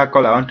 and this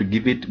circle I want to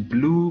give it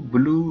blue,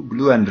 blue,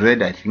 blue, and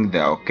red. I think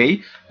they're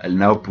okay. I'll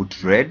now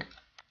put red.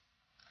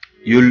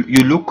 You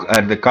look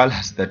at the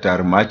colors that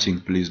are matching,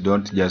 please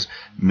don't just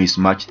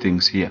mismatch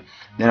things here.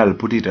 Then I'll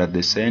put it at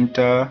the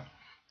center,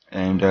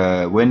 and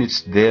when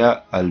it's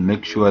there, I'll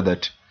make sure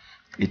that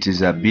it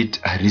is a bit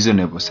a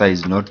reasonable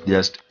size, not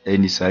just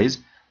any size,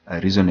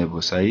 a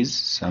reasonable size,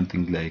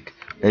 something like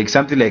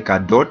a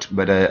dot,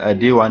 but I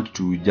didn't want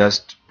to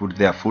just put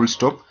there full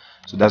stop,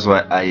 so that's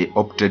why I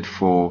opted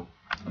for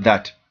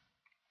that.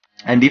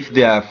 And if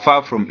they are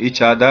far from each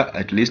other,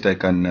 at least I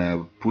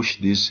can push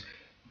this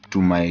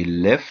to my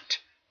left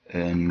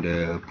and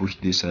push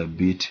this a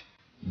bit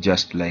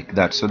just like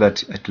that, so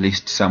that at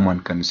least someone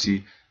can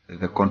see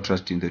the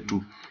contrast in the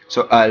two.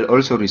 So I'll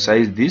also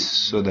resize this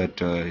so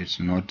that it's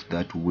not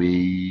that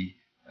way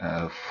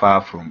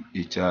far from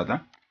each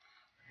other.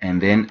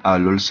 And then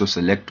I'll also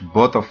select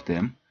both of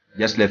them,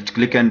 just left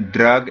click and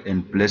drag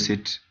and place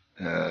it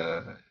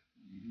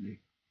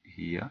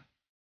here.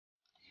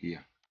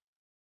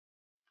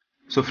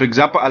 So for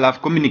example, I'll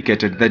have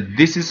communicated that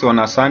this is on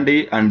a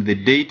Sunday and the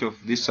date of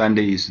this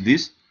Sunday is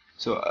this.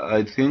 So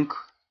I think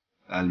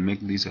I'll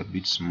make this a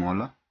bit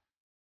smaller.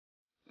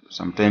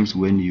 Sometimes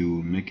when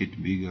you make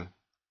it bigger,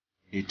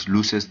 it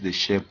loses the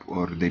shape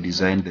or the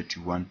design that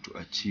you want to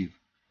achieve.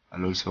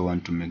 I'll also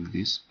want to make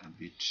this a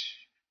bit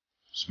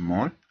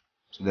small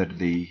so that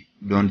they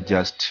don't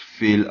just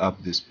fill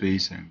up the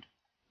space, and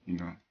you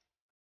know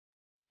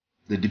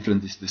the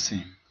difference is the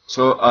same.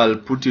 So I'll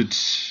put it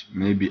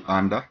maybe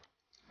under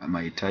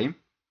my time,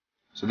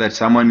 so that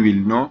someone will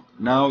know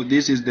now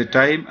this is the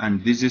time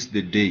and this is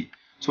the day.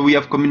 So we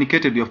have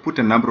communicated, we have put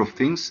a number of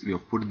things. We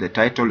have put the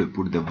title, we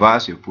put the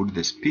verse, we have put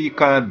the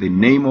speaker, the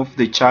name of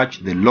the church,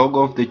 the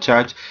logo of the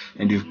church,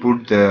 and we've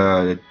put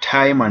the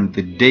time and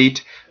the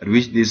date at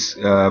which this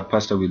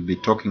pastor will be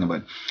talking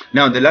about.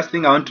 Now the last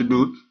thing I want to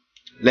do,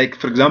 like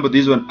for example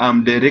this one,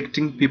 I'm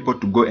directing people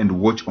to go and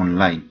watch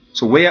online.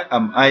 So where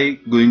am I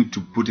going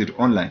to put it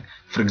online?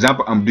 For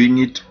example, I'm doing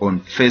it on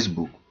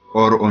Facebook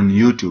or on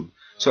YouTube.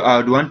 So I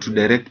would want to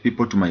direct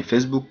people to my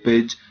Facebook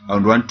page. I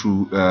would want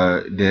to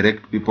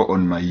direct people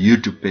on my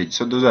YouTube page.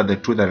 So those are the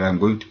two that I'm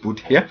going to put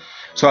here.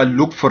 So I'll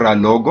look for a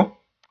logo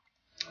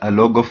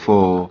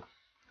for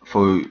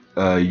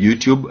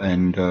YouTube,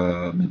 and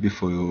maybe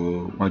for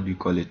what do you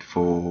call it,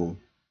 for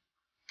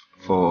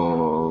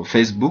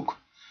Facebook.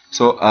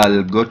 So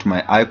I'll go to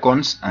my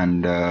icons,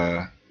 and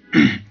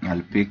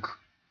I'll pick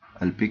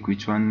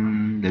which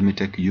one. Let me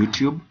take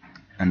YouTube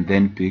and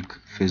then pick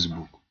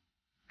Facebook.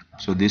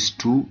 So these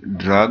two,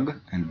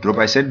 drag and drop.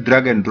 I said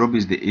drag and drop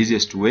is the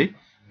easiest way,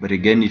 but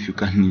again, if you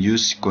can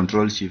use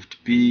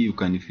Ctrl-Shift-P, you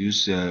can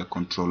use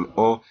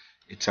Ctrl-O,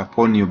 it's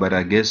upon you, but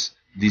I guess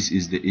this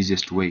is the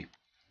easiest way.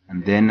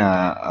 And then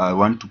I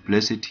want to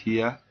place it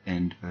here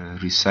and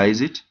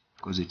resize it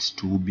because it's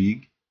too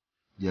big.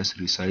 Just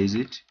resize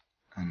it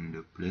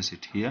and place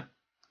it here.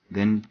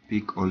 Then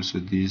pick also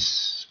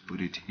this,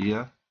 put it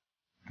here,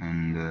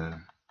 and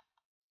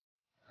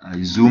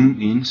I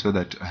zoom in so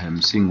that I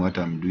am seeing what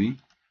I'm doing.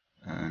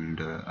 And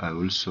I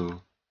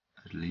also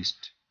at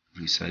least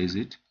resize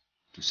it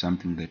to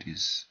something that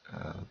is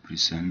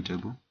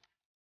presentable,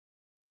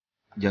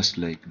 just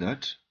like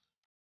that.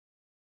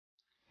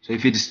 So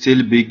if it's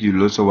still big,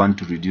 you'll also want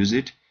to reduce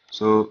it.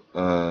 So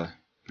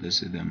let's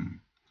say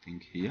them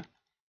think here.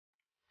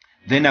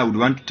 Then I would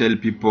want to tell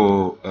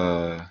people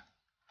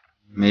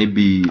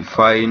maybe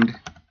find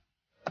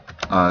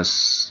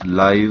us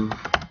live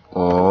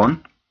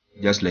on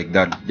just like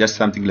that, just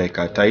something like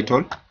a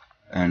title,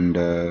 and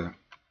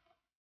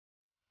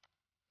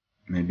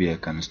maybe I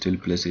can still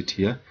place it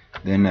here.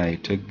 Then I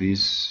take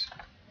this,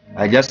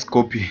 I just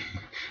copy.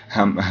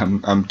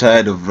 I'm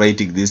tired of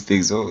writing these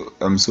things, so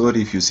I'm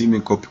sorry if you see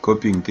me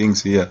copying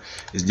things here.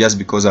 It's just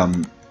because I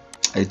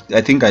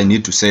think I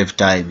need to save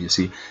time, you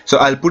see. So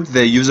I'll put the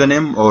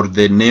username or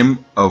the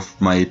name of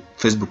my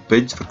Facebook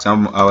page. For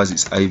example, ours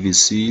is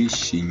IVC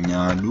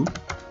Shinyalu.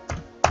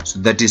 So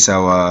that is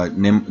our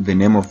name, the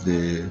name of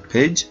the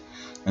page.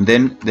 And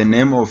then the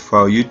name of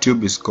our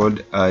YouTube is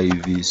called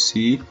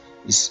IVC.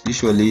 It's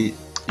usually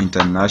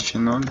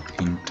International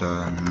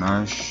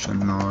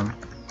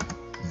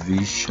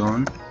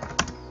Vision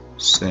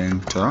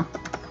Center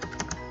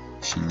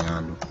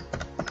Shinyalu.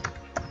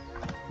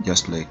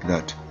 Just like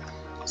that.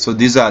 So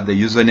these are the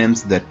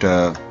usernames that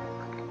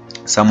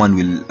someone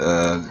will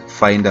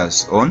find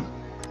us on,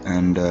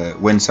 and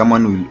when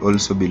someone will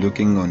also be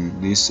looking on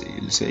this,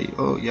 he'll say,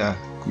 oh yeah,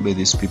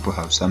 these people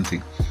have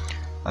something.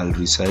 I'll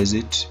resize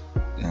it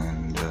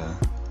and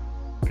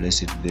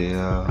place it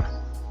there,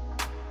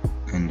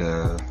 and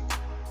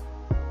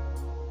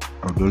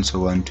I would also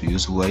want to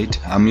use white.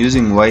 I'm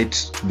using white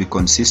to be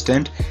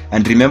consistent.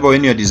 And remember,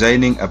 when you're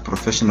designing a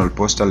professional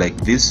poster like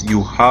this,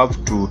 you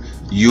have to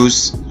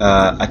use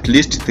at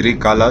least 3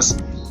 colors,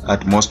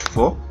 at most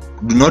 4.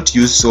 Do not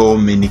use so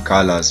many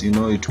colors, you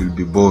know, it will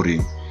be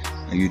boring.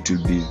 It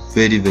will be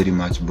very, very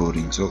much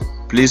boring. So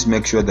please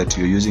make sure that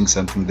you're using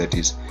something that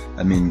is,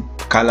 I mean,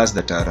 colors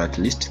that are at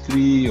least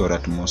 3 or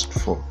at most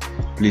 4.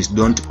 Please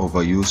don't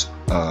overuse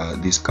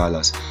these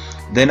colors.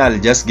 Then I'll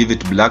just give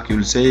it black.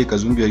 You'll say,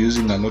 Kazungu, you're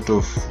using a lot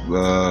of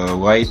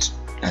white,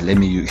 and let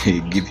me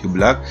give you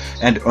black.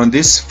 And on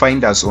this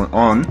find us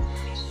on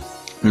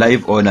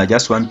live on, I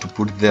just want to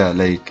put there,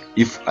 like,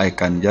 if I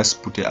can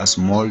just put a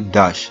small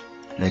dash,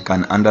 like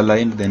an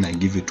underline, then I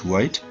give it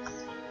white.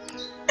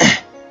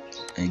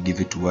 I give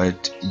it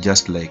white,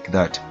 just like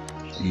that.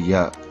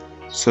 Yeah,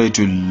 so it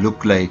will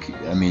look like,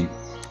 I mean,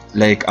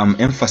 like I'm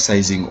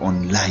emphasizing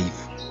on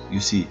live. You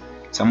see,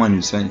 someone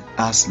will say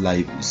us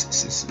live.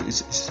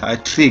 It's a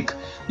trick,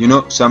 you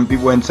know. Some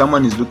people, when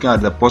someone is looking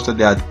at the poster,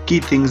 there are key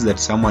things that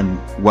someone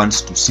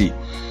wants to see,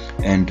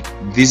 and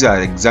these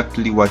are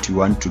exactly what you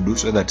want to do,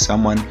 so that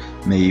someone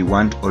may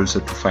want also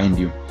to find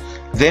you.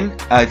 Then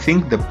I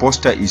think the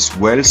poster is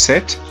well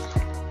set.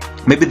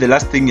 Maybe the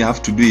last thing you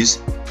have to do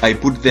is I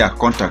put their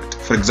contact.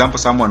 For example,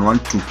 someone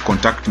want to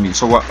contact me,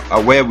 so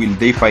where will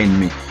they find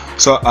me?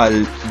 So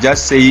I'll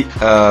just say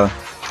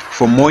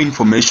for more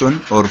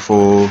information, or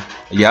for,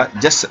 yeah,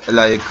 just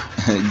like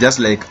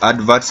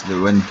adverts,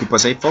 when people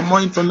say for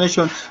more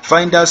information,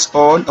 find us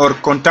on or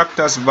contact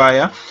us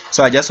via.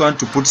 So I just want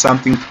to put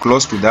something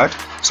close to that.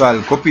 So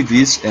I'll copy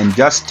this and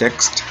just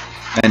text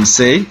and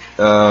say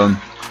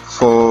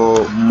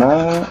for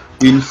more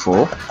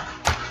info,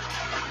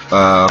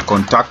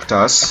 contact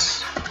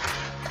us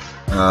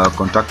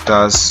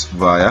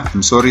via.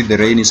 I'm sorry, the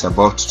rain is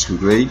about to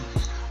rain.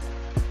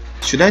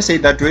 Should I say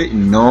that way?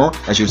 No,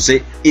 I should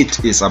say it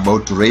is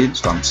about to rain,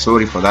 so I'm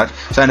sorry for that.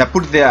 So, and I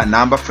put there a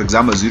number, for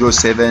example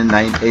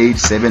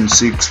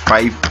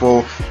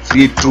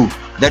 0798765432.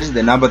 That is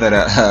the number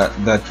that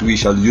that we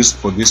shall use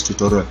for this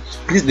tutorial.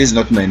 Please, this is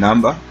not my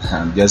number,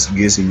 I'm just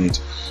guessing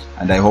it,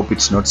 and I hope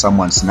it's not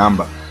someone's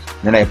number.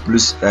 Then I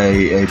place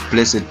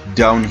it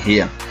down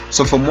here.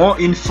 So for more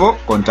info,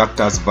 contact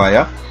us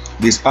via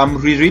this. I'm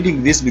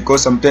rereading this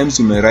because sometimes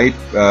you may write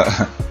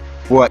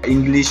poor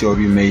English, or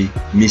you may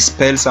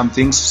misspell some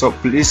things, so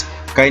please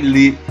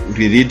kindly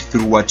reread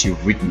through what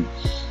you've written.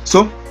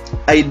 So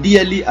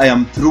ideally I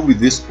am through with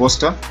this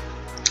poster,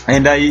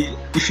 and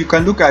if you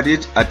can look at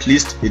it, at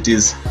least it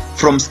is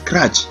from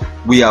scratch.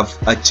 We have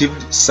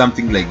achieved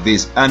something like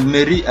this, and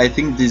Mary, I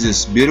think this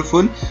is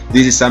beautiful.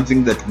 This is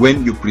something that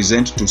when you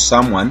present to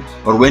someone,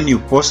 or when you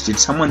post it,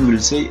 someone will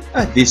say,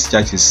 this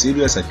church is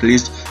serious. At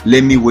least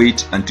let me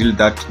wait until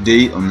that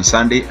day on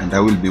Sunday and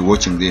I will be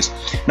watching this.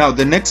 Now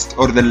the next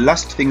or the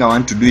last thing I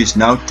want to do is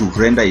now to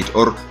render it,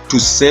 or to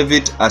save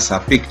it as a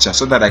picture,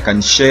 so that I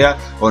can share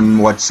on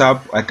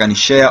WhatsApp, I can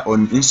share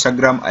on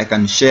Instagram, I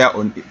can share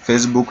on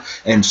Facebook,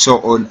 and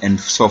so on and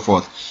so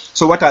forth.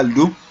 So what I'll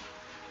do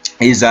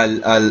is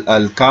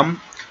I'll come,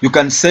 you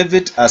can save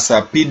it as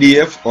a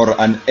PDF or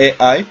an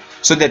AI,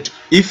 so that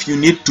if you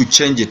need to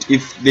change it,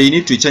 if they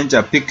need to change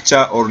a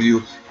picture, or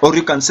you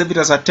can save it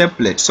as a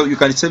template, so you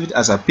can save it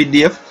as a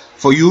PDF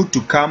for you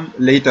to come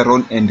later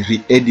on and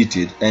re-edit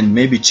it, and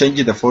maybe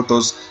change the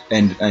photos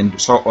and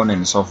so on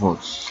and so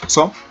forth.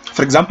 So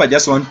for example, I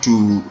just want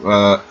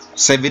to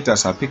save it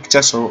as a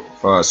picture, so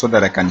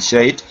that I can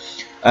share it,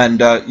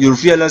 and you'll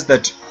realize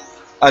that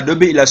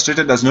Adobe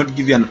Illustrator does not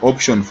give you an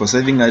option for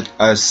saving it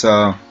as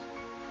what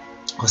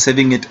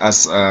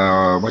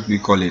we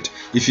call it.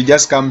 If you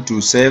just come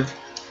to save,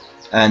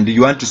 and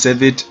you want to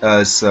save it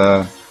as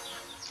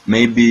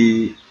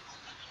maybe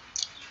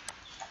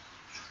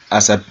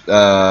as a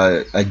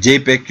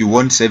JPEG, you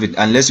won't save it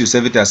unless you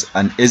save it as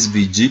an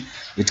SVG.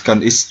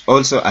 It's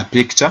also a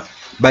picture,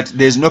 but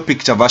there's no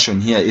picture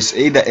version here. It's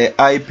either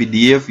AI,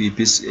 PDF,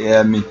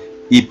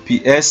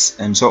 EPS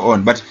and so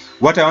on. But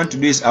what I want to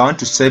do is I want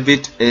to save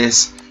it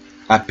as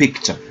a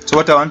picture. So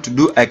what I want to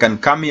do, I can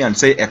come here and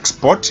say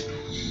export,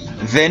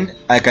 then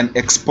I can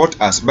export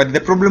as. But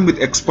the problem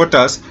with export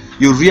as,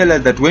 you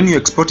realize that when you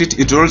export it,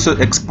 it will also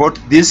export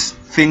these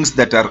things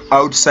that are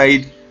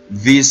outside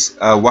this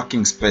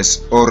working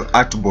space or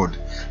artboard.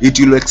 It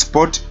will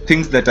export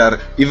things that are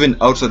even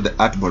outside the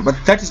artboard, but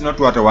that is not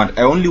what I want.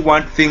 I only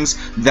want things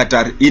that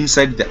are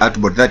inside the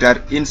artboard, that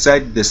are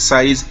inside the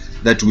size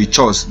that we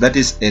chose, that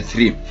is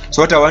A3.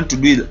 So what I want to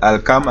do is I'll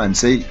come and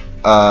say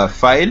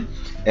file,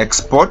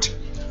 export,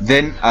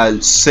 then I'll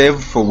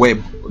save for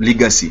web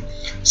legacy.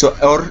 So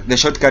or the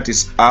shortcut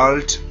is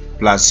Alt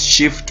plus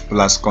Shift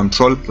plus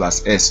Control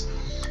plus S.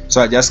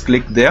 So I just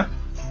click there,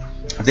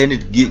 then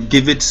it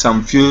give it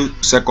some few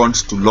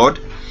seconds to load.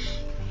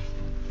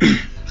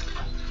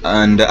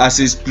 And as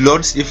it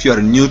loads, if you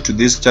are new to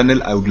this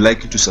channel, I would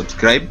like you to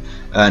subscribe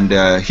and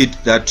hit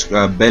that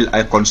bell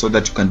icon so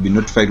that you can be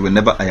notified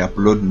whenever I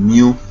upload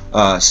new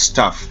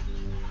stuff.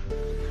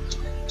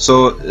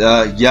 So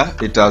yeah,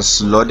 it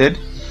has loaded,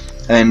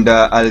 and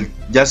I'll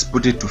just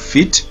put it to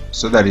fit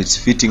so that it's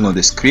fitting on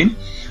the screen.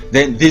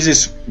 Then this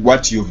is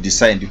what you've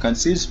designed. You can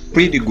see it's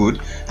pretty good.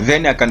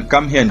 Then I can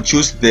come here and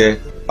choose the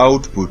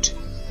output.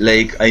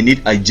 Like I need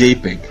a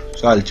JPEG,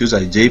 so I'll choose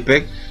a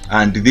JPEG.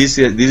 And this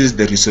is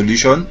the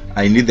resolution.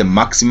 I need the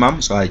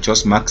maximum, so I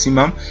chose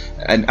maximum.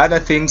 And other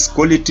things,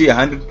 quality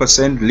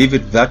 100%, leave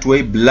it that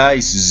way. Blur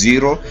is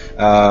 0,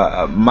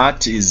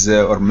 matte is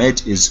or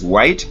matte is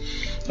white.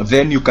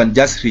 Then you can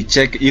just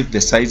recheck if the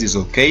size is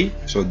okay.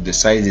 So the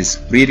size is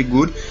pretty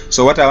good.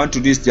 So what I want to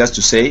do is just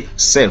to say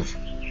save.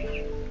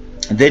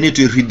 Then it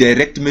will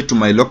redirect me to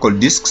my local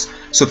disks.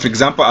 So for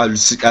example, I'll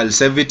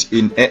save it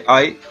in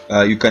AI.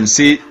 You can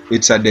see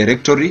it's a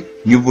directory,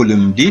 new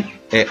volume D,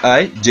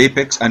 AI,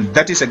 JPEGs, and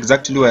that is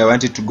exactly where I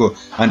want it to go.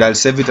 And I'll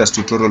save it as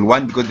tutorial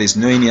 1 because there's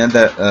no any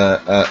other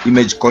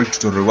image called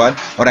tutorial 1.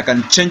 Or I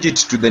can change it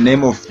to the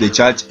name of the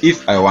church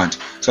if I want.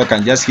 So I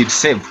can just hit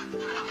save.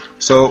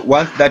 So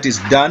once that is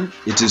done,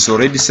 it is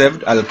already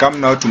saved. I'll come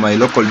now to my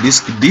local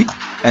disk D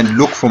and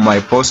look for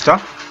my poster.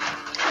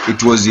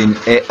 It was in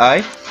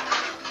AI,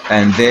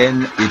 and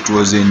then it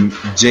was in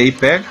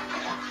JPEG,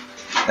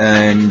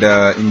 and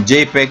in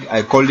JPEG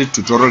I called it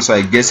tutorial, so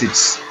I guess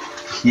it's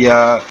here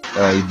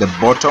at the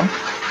bottom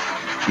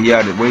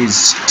here. Where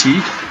is T?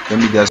 Let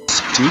me just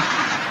T.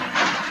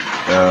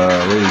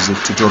 Where is it?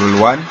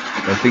 Tutorial 1.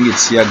 I think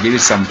it's here. Give it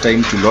some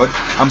time to load.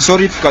 I'm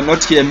sorry if you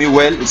cannot hear me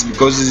well. It's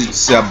because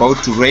it's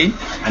about to rain,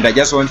 and I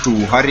just want to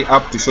hurry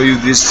up to show you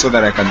this so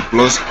that I can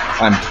close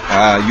and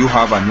you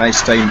have a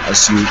nice time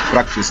as you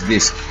practice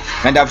this.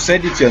 And I've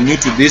said, if you're new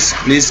to this,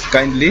 please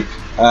kindly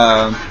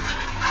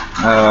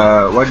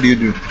what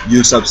do?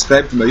 You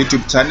subscribe to my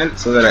YouTube channel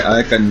so that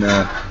I can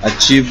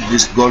achieve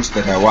these goals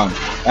that I want.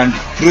 And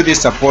through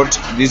this support,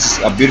 this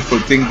is a beautiful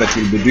thing that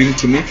you'll be doing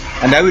to me,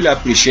 and I will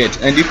appreciate.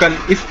 And you can,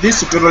 if this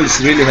tutorial is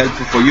really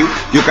helpful for you,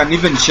 you can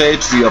even share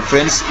it to your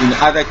friends in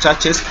other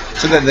churches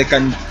so that they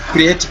can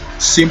create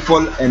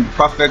simple and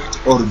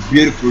perfect or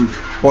beautiful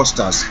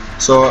posters.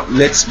 So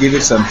let's give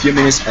it some few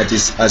minutes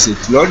as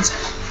it loads.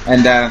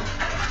 And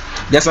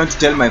just want to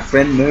tell my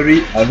friend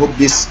Mary, I hope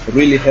this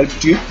really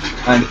helped you,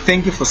 and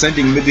thank you for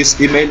sending me this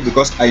email,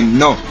 because I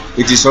know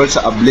it is also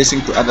a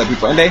blessing to other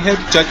people, and I help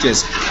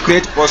churches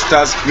create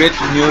posters, create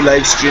new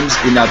live streams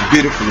in a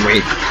beautiful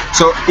way.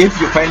 So if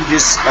you find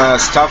this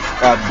stuff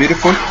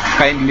beautiful,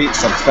 kindly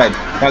subscribe.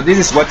 Now this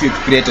is what we've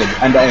created,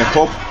 and I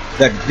hope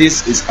that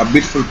this is a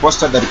beautiful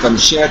poster that you can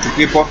share to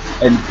people,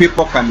 and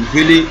people can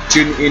really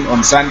tune in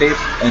on Sunday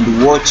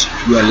and watch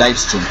your live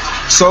stream.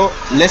 So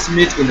let's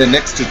meet in the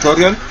next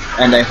tutorial,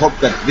 and I hope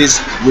that this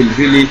will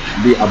really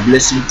be a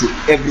blessing to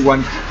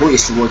everyone who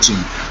is watching.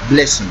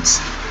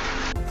 Blessings.